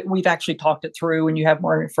 But we've actually talked it through, and you have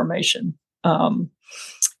more information.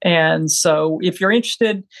 And so if you're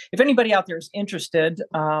interested, if anybody out there is interested,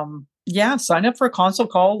 sign up for a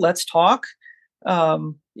consult call. Let's talk.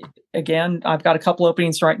 Again, I've got a couple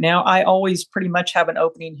openings right now. I always pretty much have an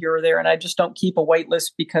opening here or there, and I just don't keep a wait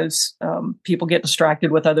list because people get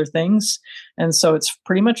distracted with other things. And so it's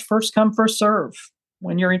pretty much first come, first serve.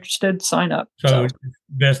 When you're interested, sign up. So it's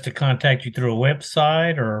best to contact you through a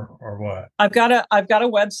website or what? I've got a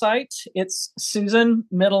website. It's Susan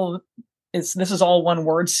Middle. This is all one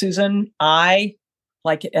word. Susan,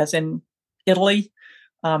 like as in Italy,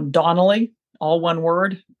 Donnelly, all one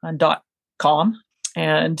word, .com.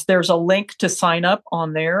 And there's a link to sign up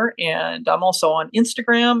on there. And I'm also on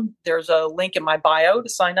Instagram. There's a link in my bio to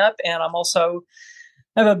sign up. And I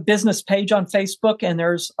have a business page on Facebook, and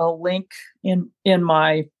there's a link in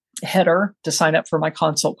my header to sign up for my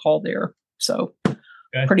consult call there. So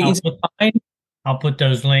pretty easy to find. I'll put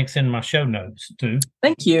those links in my show notes too.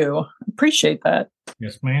 Thank you. Appreciate that.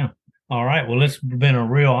 Yes, ma'am. All right. Well, it's been a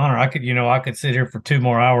real honor. I could sit here for 2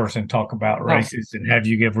 more hours and talk about races and have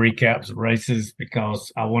you give recaps of races,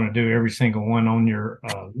 because I want to do every single one on your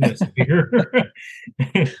list here.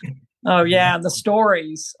 Oh yeah. The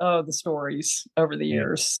stories over the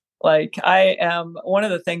years. Like one of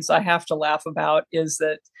the things I have to laugh about is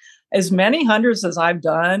that as many hundreds as I've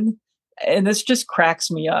done, and this just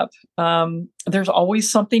cracks me up, there's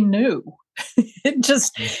always something new.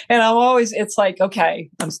 It's like, okay,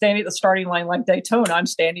 I'm standing at the starting line like Daytona. I'm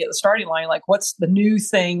standing at the starting line like, what's the new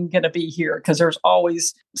thing going to be here? Because there's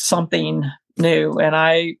always something new.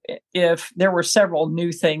 And if there were several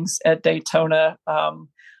new things at Daytona,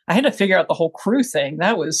 I had to figure out the whole crew thing.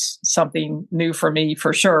 That was something new for me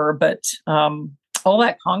for sure. But all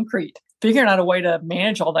that concrete, figuring out a way to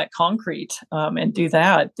manage all that concrete and do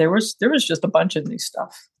that, there was just a bunch of new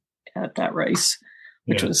stuff at that race,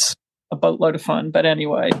 which was a boatload of fun. But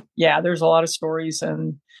anyway, there's a lot of stories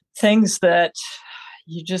and things that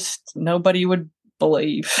nobody would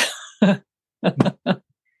believe. Well,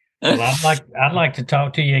 I'd like to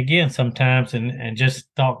talk to you again sometimes and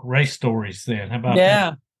just talk race stories then. How about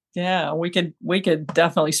that? Yeah, we could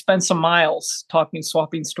definitely spend some miles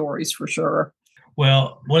swapping stories for sure.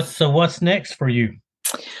 Well, what's next for you?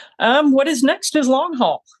 What is next is long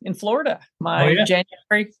haul in Florida. My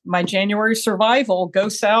January survival, go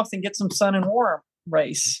south and get some sun and warm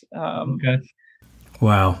race. Okay.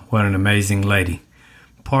 Wow, what an amazing lady.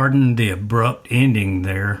 Pardon the abrupt ending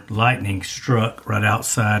there. Lightning struck right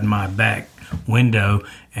outside my back window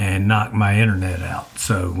and knocked my internet out.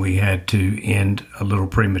 So we had to end a little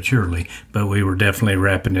prematurely, but we were definitely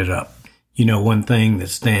wrapping it up. One thing that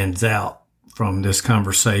stands out from this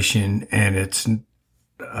conversation, and it's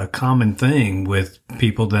a common thing with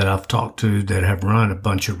people that I've talked to that have run a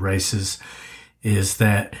bunch of races, is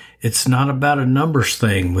that it's not about a numbers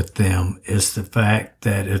thing with them. It's the fact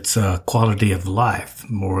that it's a quality of life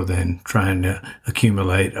more than trying to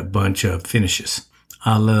accumulate a bunch of finishes.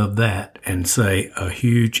 I love that and say a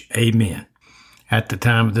huge amen. At the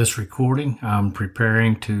time of this recording, I'm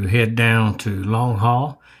preparing to head down to Long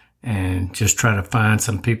Haul and just try to find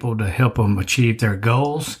some people to help them achieve their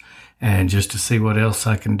goals and just to see what else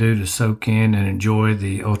I can do to soak in and enjoy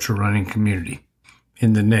the ultra running community.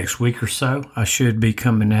 In the next week or so, I should be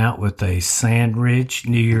coming out with a Sand Ridge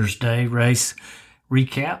New Year's Day race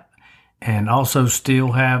recap and also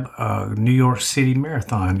still have a New York City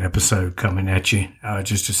Marathon episode coming at you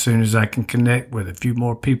just as soon as I can connect with a few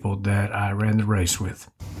more people that I ran the race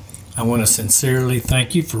with. I want to sincerely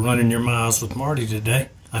thank you for running your miles with Marty today.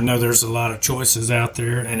 I know there's a lot of choices out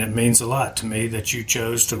there, and it means a lot to me that you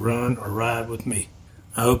chose to run or ride with me.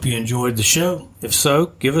 I hope you enjoyed the show. If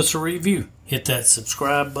so, give us a review. Hit that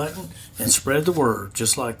subscribe button and spread the word,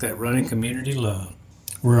 just like that running community love.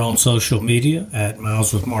 We're on social media at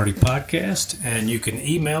Miles with Marty Podcast, and you can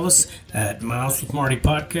email us at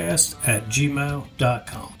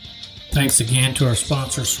mileswithmartypodcast@gmail.com. Thanks again to our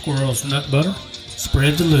sponsor, Squirrels Nut Butter.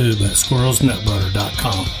 Spread the lube at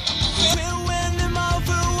squirrelsnutbutter.com.